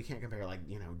 you can't compare like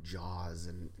Jaws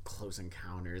and Close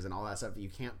Encounters and all that stuff. You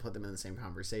can't put them in the same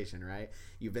conversation, right?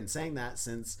 You've been saying that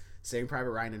since Saving Private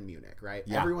Ryan and Munich, right?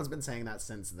 Yeah. Everyone's been saying that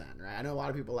since then, right? I know a lot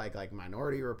of people like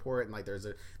Minority Report and like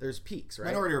there's peaks, right?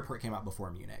 Minority Report came out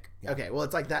before Munich. Yeah. Okay, well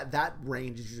it's like that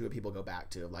range is usually what people go back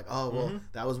to, like, oh well,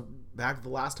 that was back the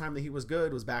last time that he was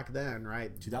good was back then,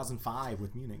 right? 2005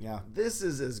 with Munich. Yeah, this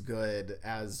is as good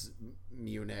as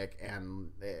Munich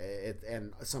and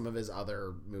some of his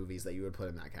other movies that you would put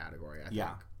in that category, I think.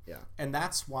 Yeah. And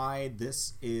that's why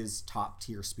this is top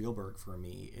tier Spielberg for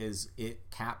me, is it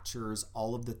captures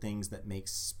all of the things that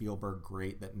makes Spielberg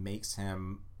great, that makes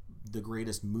him the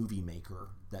greatest movie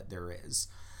maker that there is.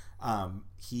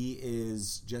 He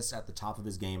is just at the top of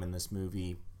his game in this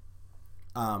movie.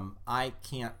 I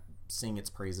can't sing its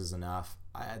praises enough.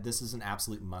 This is an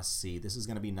absolute must see. This is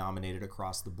going to be nominated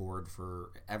across the board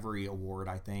for every award,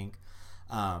 I think.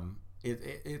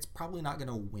 It's probably not going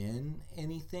to win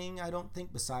anything, I don't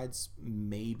think, besides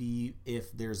maybe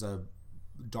if there's a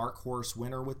dark horse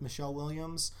winner with Michelle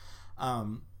Williams.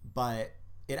 But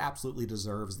it absolutely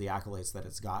deserves the accolades that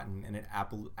it's gotten, and it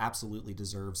absolutely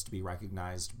deserves to be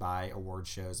recognized by award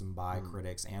shows and by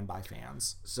critics and by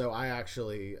fans. So I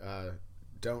actually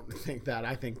don't think that.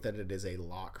 I think that it is a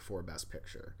lock for Best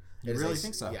Picture. You really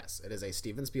think so? Yes. It is a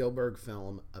Steven Spielberg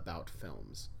film about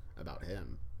films, about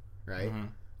him, right?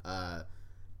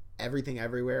 Everything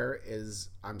Everywhere is,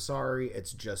 I'm sorry,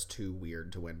 it's just too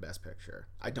weird to win Best Picture.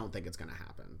 I don't think it's going to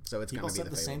happen. So it's going to be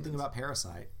the same thing about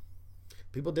Parasite.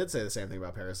 People did say the same thing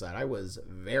about Parasite. I was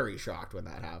very shocked when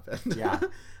that happened. Yeah.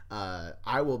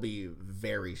 I will be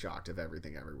very shocked if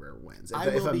Everything Everywhere wins. I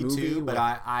will be too, but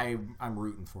I'm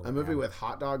rooting for it. A movie with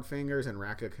hot dog fingers and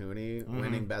Raccacoonie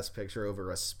winning Best Picture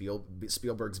over a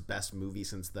Spielberg's best movie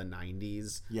since the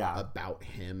 90s. Yeah. About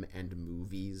him and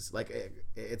movies. Like,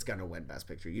 it's going to win Best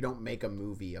Picture. You don't make a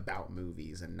movie about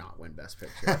movies and not win Best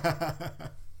Picture.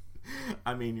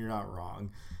 I mean, you're not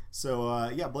wrong. So,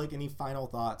 Blake, any final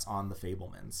thoughts on The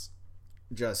Fabelmans?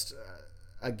 Just,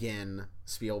 again,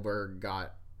 Spielberg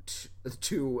got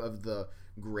two of the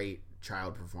great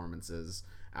child performances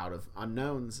out of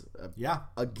unknowns.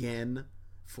 Again,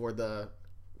 for the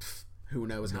who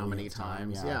knows how many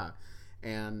times. Yeah.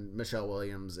 And Michelle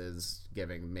Williams is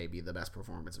giving maybe the best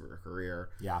performance of her career.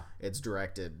 Yeah. It's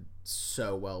directed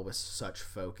so well with such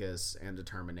focus and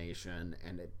determination,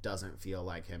 and it doesn't feel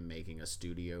like him making a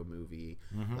studio movie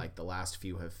like the last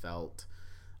few have felt.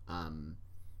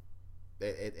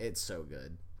 It's so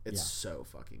good. It's so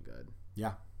fucking good.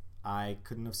 Yeah. I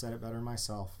couldn't have said it better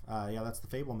myself. That's The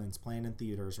Fabelmans playing in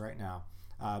theaters right now.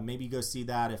 Maybe go see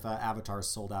that if Avatar's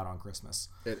sold out on Christmas.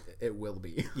 It will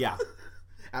be. Yeah.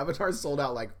 Avatar's sold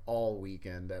out like all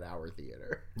weekend at our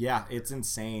theater. Yeah, it's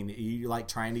insane. You like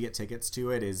trying to get tickets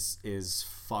to it is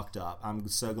fucked up. I'm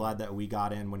so glad that we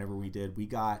got in whenever we did. We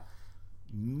got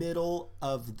middle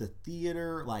of the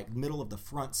theater, like middle of the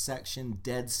front section,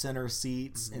 dead center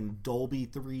seats in Dolby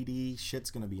 3D. Shit's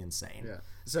gonna be insane. Yeah.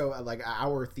 So like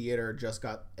our theater just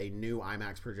got a new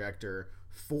IMAX projector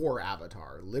for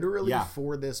Avatar, literally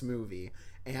for this movie.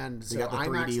 And so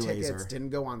IMAX tickets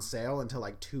didn't go on sale until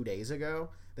like 2 days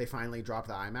ago. They finally dropped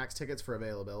the IMAX tickets for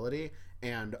availability,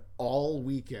 and all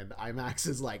weekend IMAX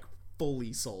is like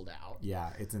fully sold out.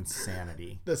 Yeah, it's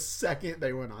insanity. The second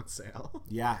they went on sale.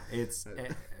 Yeah, it's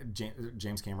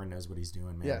James Cameron knows what he's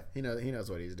doing, man. Yeah, he knows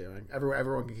what he's doing.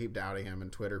 Everyone can keep doubting him,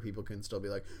 and Twitter people can still be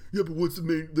like, yeah, but what's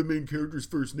the main character's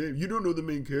first name? You don't know the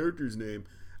main character's name.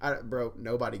 Bro,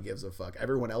 nobody gives a fuck.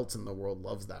 Everyone else in the world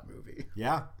loves that movie.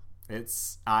 Yeah.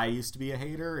 I used to be a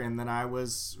hater, and then I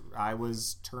was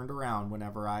turned around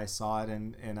whenever I saw it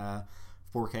in a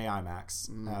 4K IMAX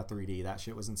 3D. That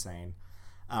shit was insane.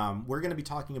 We're going to be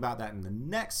talking about that in the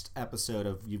next episode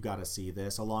of You've Got to See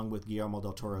This, along with Guillermo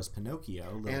del Toro's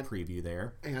Pinocchio. Little preview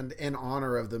there. And in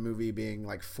honor of the movie being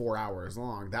like 4 hours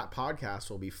long, that podcast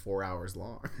will be 4 hours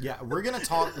long. Yeah, we're going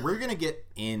to get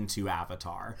into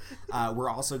Avatar. We're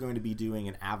also going to be doing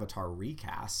an Avatar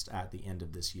recast at the end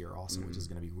of this year also, which is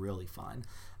going to be really fun.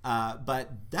 But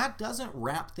that doesn't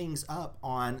wrap things up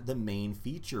on the main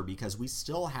feature, because we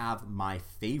still have my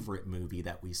favorite movie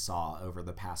that we saw over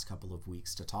the past couple of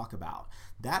weeks to talk about.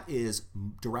 That is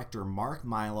director Mark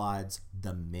Mylod's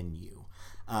The Menu.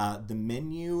 The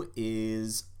Menu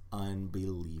is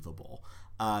unbelievable.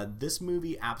 This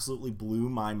movie absolutely blew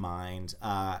my mind.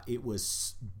 It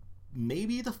was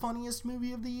maybe the funniest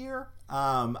movie of the year.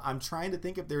 I'm trying to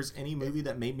think if there's any movie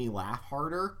that made me laugh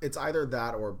harder. It's either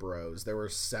that or Bros. There were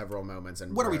several moments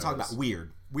in What Bros. Are we talking about?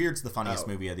 Weird. Weird's the funniest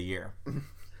movie of the year.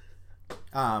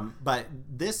 But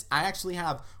this, I actually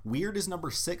have Weird is number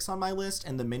 6 on my list,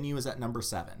 and The Menu is at number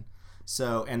 7.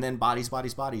 So, and then Bodies,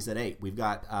 Bodies, Bodies at 8. We've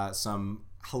got some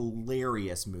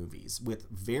hilarious movies with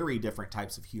very different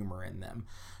types of humor in them.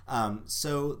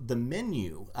 So The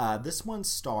Menu, this one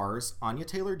stars Anya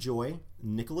Taylor-Joy,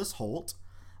 Nicholas Hoult,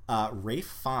 Ralph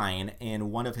Fiennes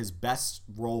in one of his best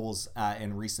roles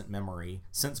in recent memory.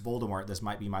 Since Voldemort, this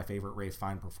might be my favorite Ralph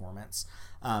Fiennes performance.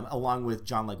 Along with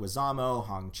John Leguizamo,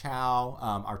 Hong Chow,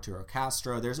 Arturo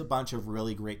Castro. There's a bunch of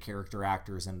really great character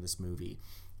actors in this movie.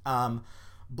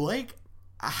 Blake,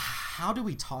 how do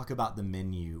we talk about The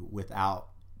Menu without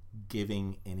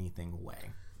giving anything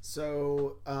away?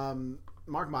 So,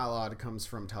 Mark Mylod comes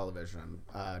from television.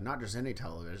 Not just any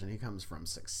television. He comes from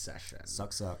Succession.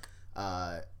 Suck.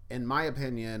 In my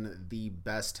opinion, the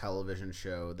best television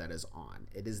show that is on.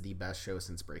 It is the best show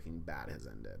since Breaking Bad has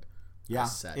ended. Yeah,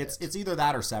 it's either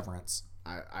that or Severance.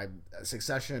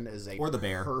 Succession is a or The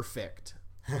Bear. perfect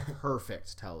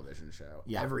television show.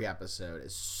 Yeah. Every episode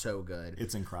is so good.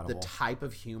 It's incredible. The type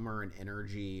of humor and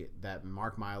energy that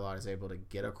Mark Mylod is able to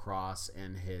get across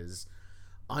in his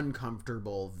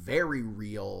uncomfortable, very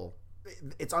real.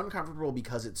 It's uncomfortable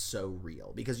because it's so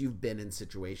real, because you've been in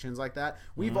situations like that.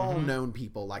 We've all known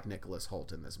people like Nicholas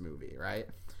Hoult in this movie, right?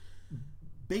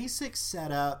 Basic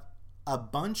setup: a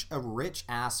bunch of rich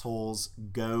assholes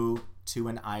go to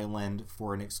an island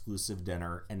for an exclusive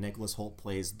dinner, and Nicholas Hoult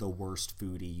plays the worst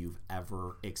foodie you've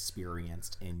ever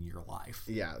experienced in your life.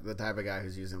 Yeah, the type of guy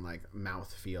who's using like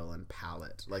mouthfeel and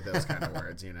palate, like those kind of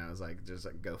words, you know. It's like, just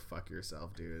like, go fuck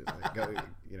yourself, dude. Like, go,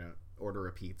 order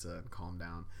a pizza and calm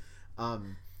down.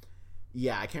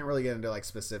 Yeah, I can't really get into like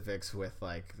specifics with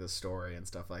like the story and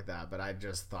stuff like that, but I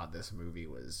just thought this movie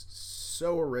was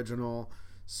so original,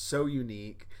 so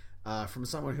unique. From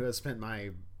someone who has spent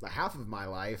half of my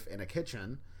life in a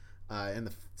kitchen, in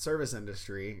the service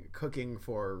industry, cooking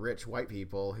for rich white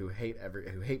people who hate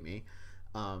me.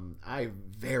 I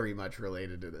very much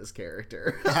related to this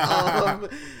character.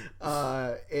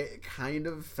 It kind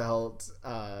of felt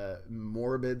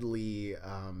morbidly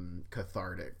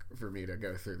cathartic for me to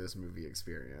go through this movie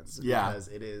experience. Yeah. Because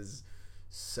it is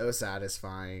so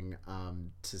satisfying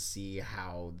to see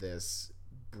how this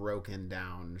broken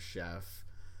down chef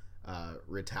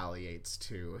retaliates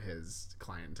to his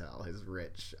clientele, his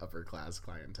rich upper class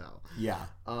clientele. Yeah.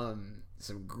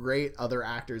 Some great other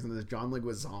actors in this. John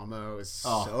Leguizamo is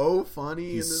so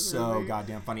funny in this movie. He's so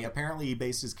goddamn funny. Apparently he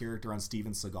based his character on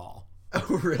Steven Seagal.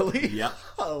 Oh, really? Yep.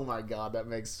 Oh my god, that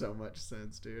makes so much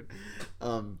sense, dude.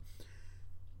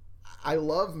 I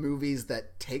love movies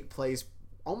that take place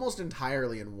almost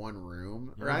entirely in one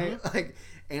room, right? Like,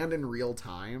 and in real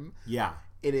time. Yeah.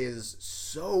 It is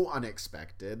so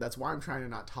unexpected. That's why I'm trying to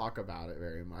not talk about it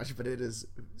very much, but it is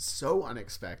so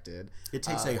unexpected. It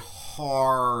takes a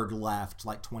hard left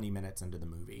like 20 minutes into the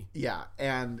movie. Yeah,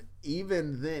 and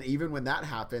even then, even when that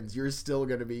happens, you're still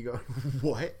going to be going,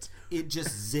 what? It just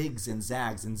zigs and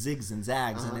zags and zigs and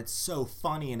zags, and it's so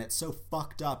funny, and it's so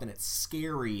fucked up, and it's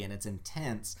scary, and it's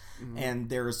intense, and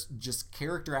there's just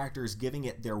character actors giving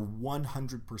it their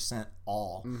 100%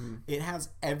 all. It has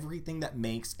everything that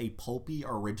makes a pulpy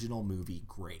original movie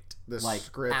great. The like,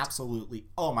 script, absolutely.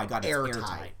 Oh my god, it's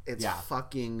airtight. It's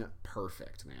fucking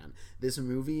perfect, man. This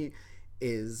movie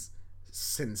is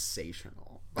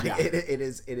sensational. Like, it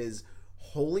is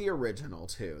wholly original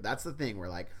too. That's the thing. We're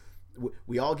like,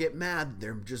 we all get mad.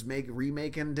 They're just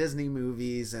remaking Disney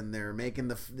movies, and they're making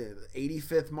the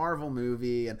 85th Marvel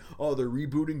movie, and they're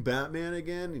rebooting Batman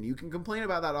again. And you can complain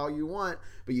about that all you want,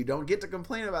 but you don't get to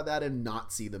complain about that and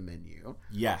not see The Menu.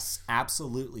 Yes,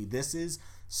 absolutely. This is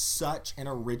such an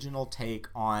original take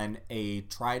on a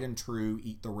tried and true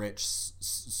Eat the Rich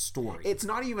story. It's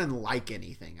not even like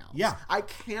anything else. Yeah. I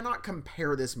cannot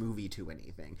compare this movie to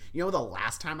anything. You know the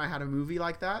last time I had a movie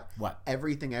like that? What?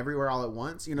 Everything Everywhere All at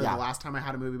Once. You know the last time I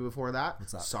had a movie before that?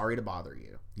 What's that? Sorry to Bother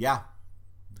You. Yeah.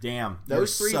 Damn.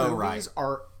 Those three so movies right.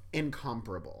 are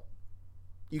incomparable.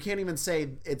 You can't even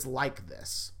say it's like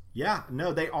this. Yeah,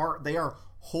 no, they are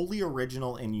wholly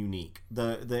original and unique.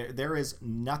 There is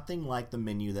nothing like The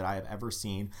Menu that I have ever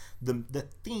seen. The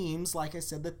themes, like I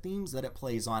said, the themes that it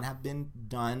plays on have been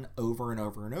done over and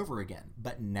over and over again,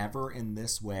 but never in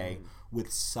this way,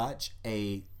 with such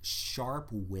a sharp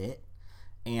wit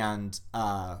and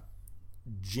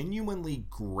genuinely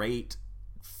great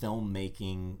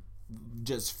filmmaking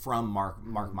just from Mark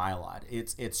Mylod.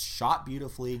 It's shot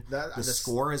beautifully. The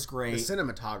score is great. The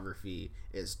cinematography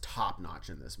is top notch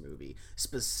in this movie.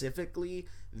 Specifically,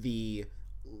 the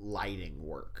lighting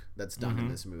work that's done in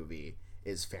this movie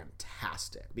is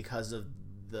fantastic because of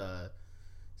the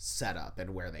setup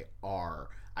and where they are.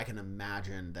 I can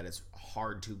imagine that it's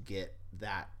hard to get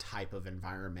that type of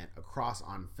environment across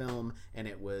on film, and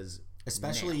it was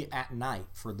especially at night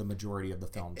for the majority of the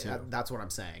film too. That's what I'm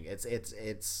saying.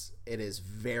 It is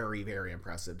very, very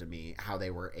impressive to me how they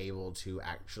were able to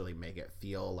actually make it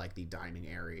feel like the dining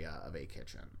area of a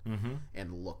kitchen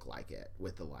and look like it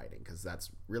with the lighting, because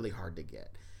that's really hard to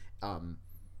get.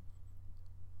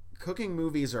 Cooking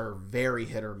movies are very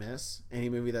hit or miss. Any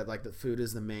movie that like the food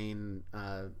is the main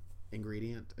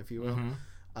ingredient, if you will.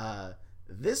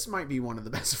 This might be one of the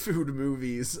best food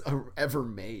movies ever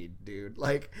made, dude.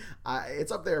 Like, it's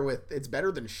up there with. It's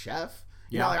better than Chef.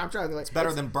 You know, like, I'm trying to like. It's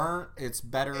better than Burnt. It's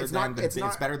better than.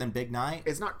 It's better than Big Night.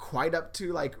 It's not quite up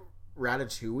to like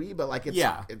Ratatouille, but like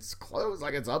it's close.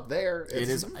 Like, it's up there.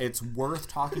 It's worth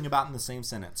talking about in the same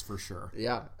sentence for sure.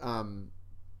 Yeah. I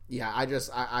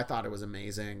thought it was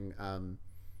amazing.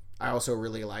 I also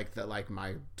really like that, like,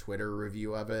 my Twitter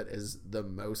review of it is the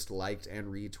most liked and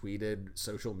retweeted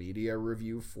social media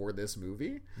review for this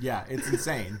movie. Yeah, it's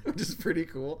insane. Which is pretty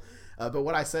cool. But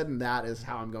what I said in that is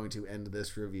how I'm going to end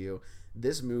this review.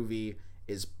 This movie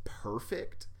is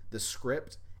perfect. The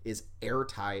script is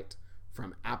airtight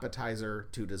from appetizer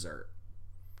to dessert.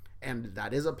 And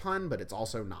that is a pun, but it's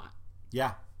also not.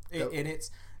 Yeah,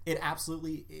 It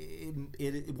absolutely,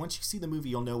 once you see the movie,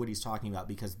 you'll know what he's talking about,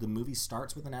 because the movie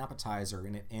starts with an appetizer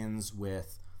and it ends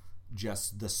with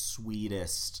just the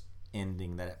sweetest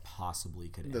ending that it possibly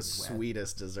could end with. The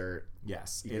sweetest dessert.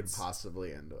 Yes. You could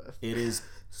possibly end with. It is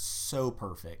so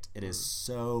perfect. It is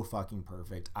so fucking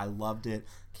perfect. I loved it.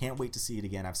 Can't wait to see it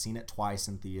again. I've seen it twice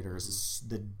in theaters.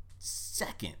 The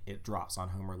second it drops on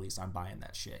home release, I'm buying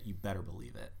that shit. You better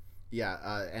believe it.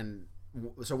 Yeah, and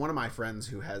so one of my friends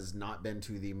who has not been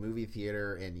to the movie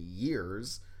theater in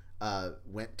years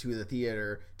went to the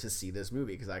theater to see this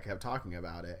movie because I kept talking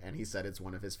about it, and he said it's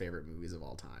one of his favorite movies of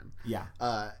all time. Yeah.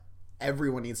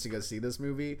 Everyone needs to go see this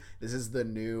movie. This is the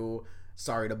new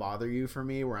Sorry to Bother You for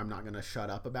me, where I'm not going to shut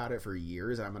up about it for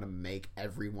years, and I'm going to make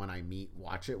everyone I meet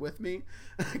watch it with me.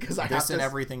 Because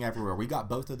Everything Everywhere. We got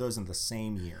both of those in the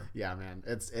same year. Yeah, man.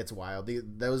 It's wild.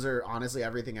 Those are honestly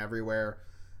Everything Everywhere.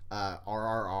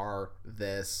 RRR,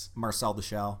 this Marcel the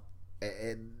Shell.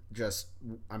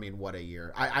 What a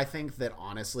year. I think that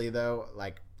honestly though,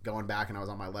 like going back and I was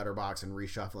on my letterbox and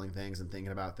reshuffling things and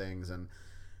thinking about things, and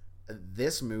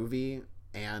this movie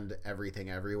and Everything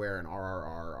Everywhere and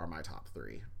RRR are my top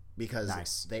 3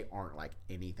 because they aren't like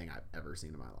anything I've ever seen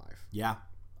in my life. Yeah,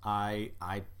 I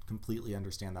completely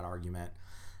understand that argument.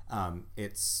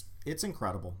 It's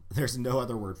incredible. There's no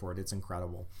other word for it. It's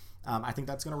incredible. I think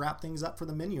that's going to wrap things up for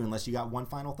the menu, unless you got one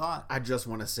final thought. I just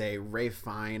want to say, Ralph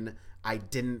Fiennes, I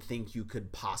didn't think you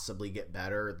could possibly get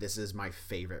better. This is my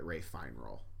favorite Ralph Fiennes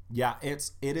role. Yeah, it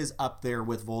is up there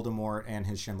with Voldemort and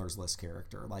his Schindler's List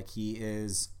character. Like,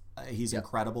 he's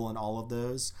incredible in all of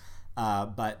those,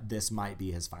 but this might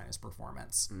be his finest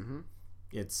performance. Mm-hmm.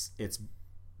 It's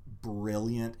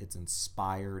brilliant, it's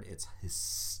inspired, it's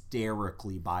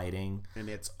hysterically biting, and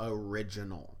it's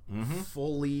original. Mm-hmm.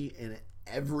 Fully in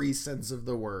every sense of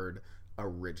the word,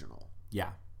 original.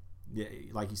 Yeah,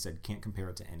 like you said, can't compare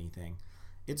it to anything.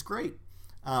 It's great.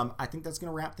 I think that's going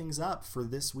to wrap things up for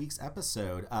this week's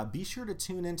episode. Be sure to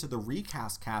tune into the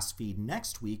Recast Cast feed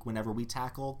next week whenever we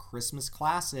tackle Christmas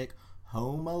classic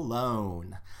Home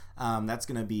Alone. That's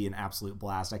going to be an absolute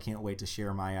blast. I can't wait to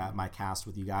share my cast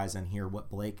with you guys and hear what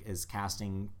Blake is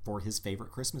casting for his favorite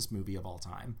Christmas movie of all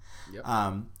time. Yep.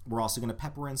 We're also going to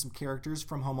pepper in some characters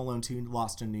from Home Alone 2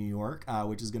 Lost in New York,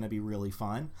 which is going to be really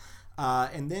fun.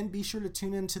 And then be sure to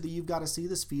tune into the You've Got to See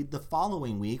This feed the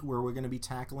following week, where we're going to be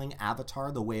tackling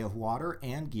Avatar: The Way of Water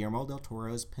and Guillermo del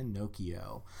Toro's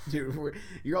Pinocchio. Dude,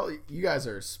 you guys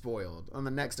are spoiled. On the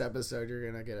next episode, you're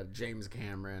going to get a James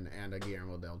Cameron and a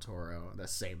Guillermo del Toro the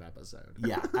same episode.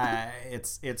 Yeah,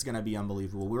 it's going to be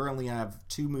unbelievable. We're only going to have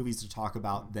 2 movies to talk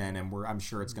about then, and I'm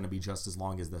sure it's going to be just as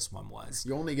long as this one was.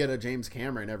 You only get a James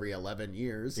Cameron every 11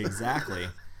 years. Exactly.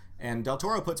 And Del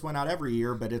Toro puts one out every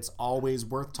year, but it's always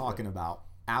worth talking about.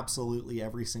 Absolutely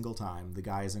every single time. The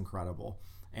guy is incredible.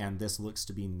 And this looks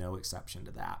to be no exception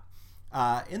to that.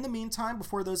 In the meantime,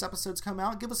 before those episodes come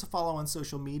out, give us a follow on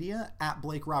social media, at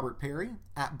Blake Robert Perry,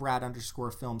 at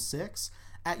Brad_Film6,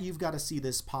 at You've Got to See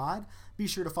This Pod. Be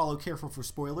sure to follow Careful for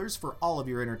Spoilers for all of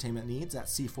your entertainment needs at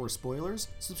C4 Spoilers.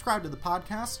 Subscribe to the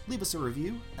podcast, leave us a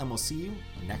review, and we'll see you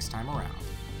next time around.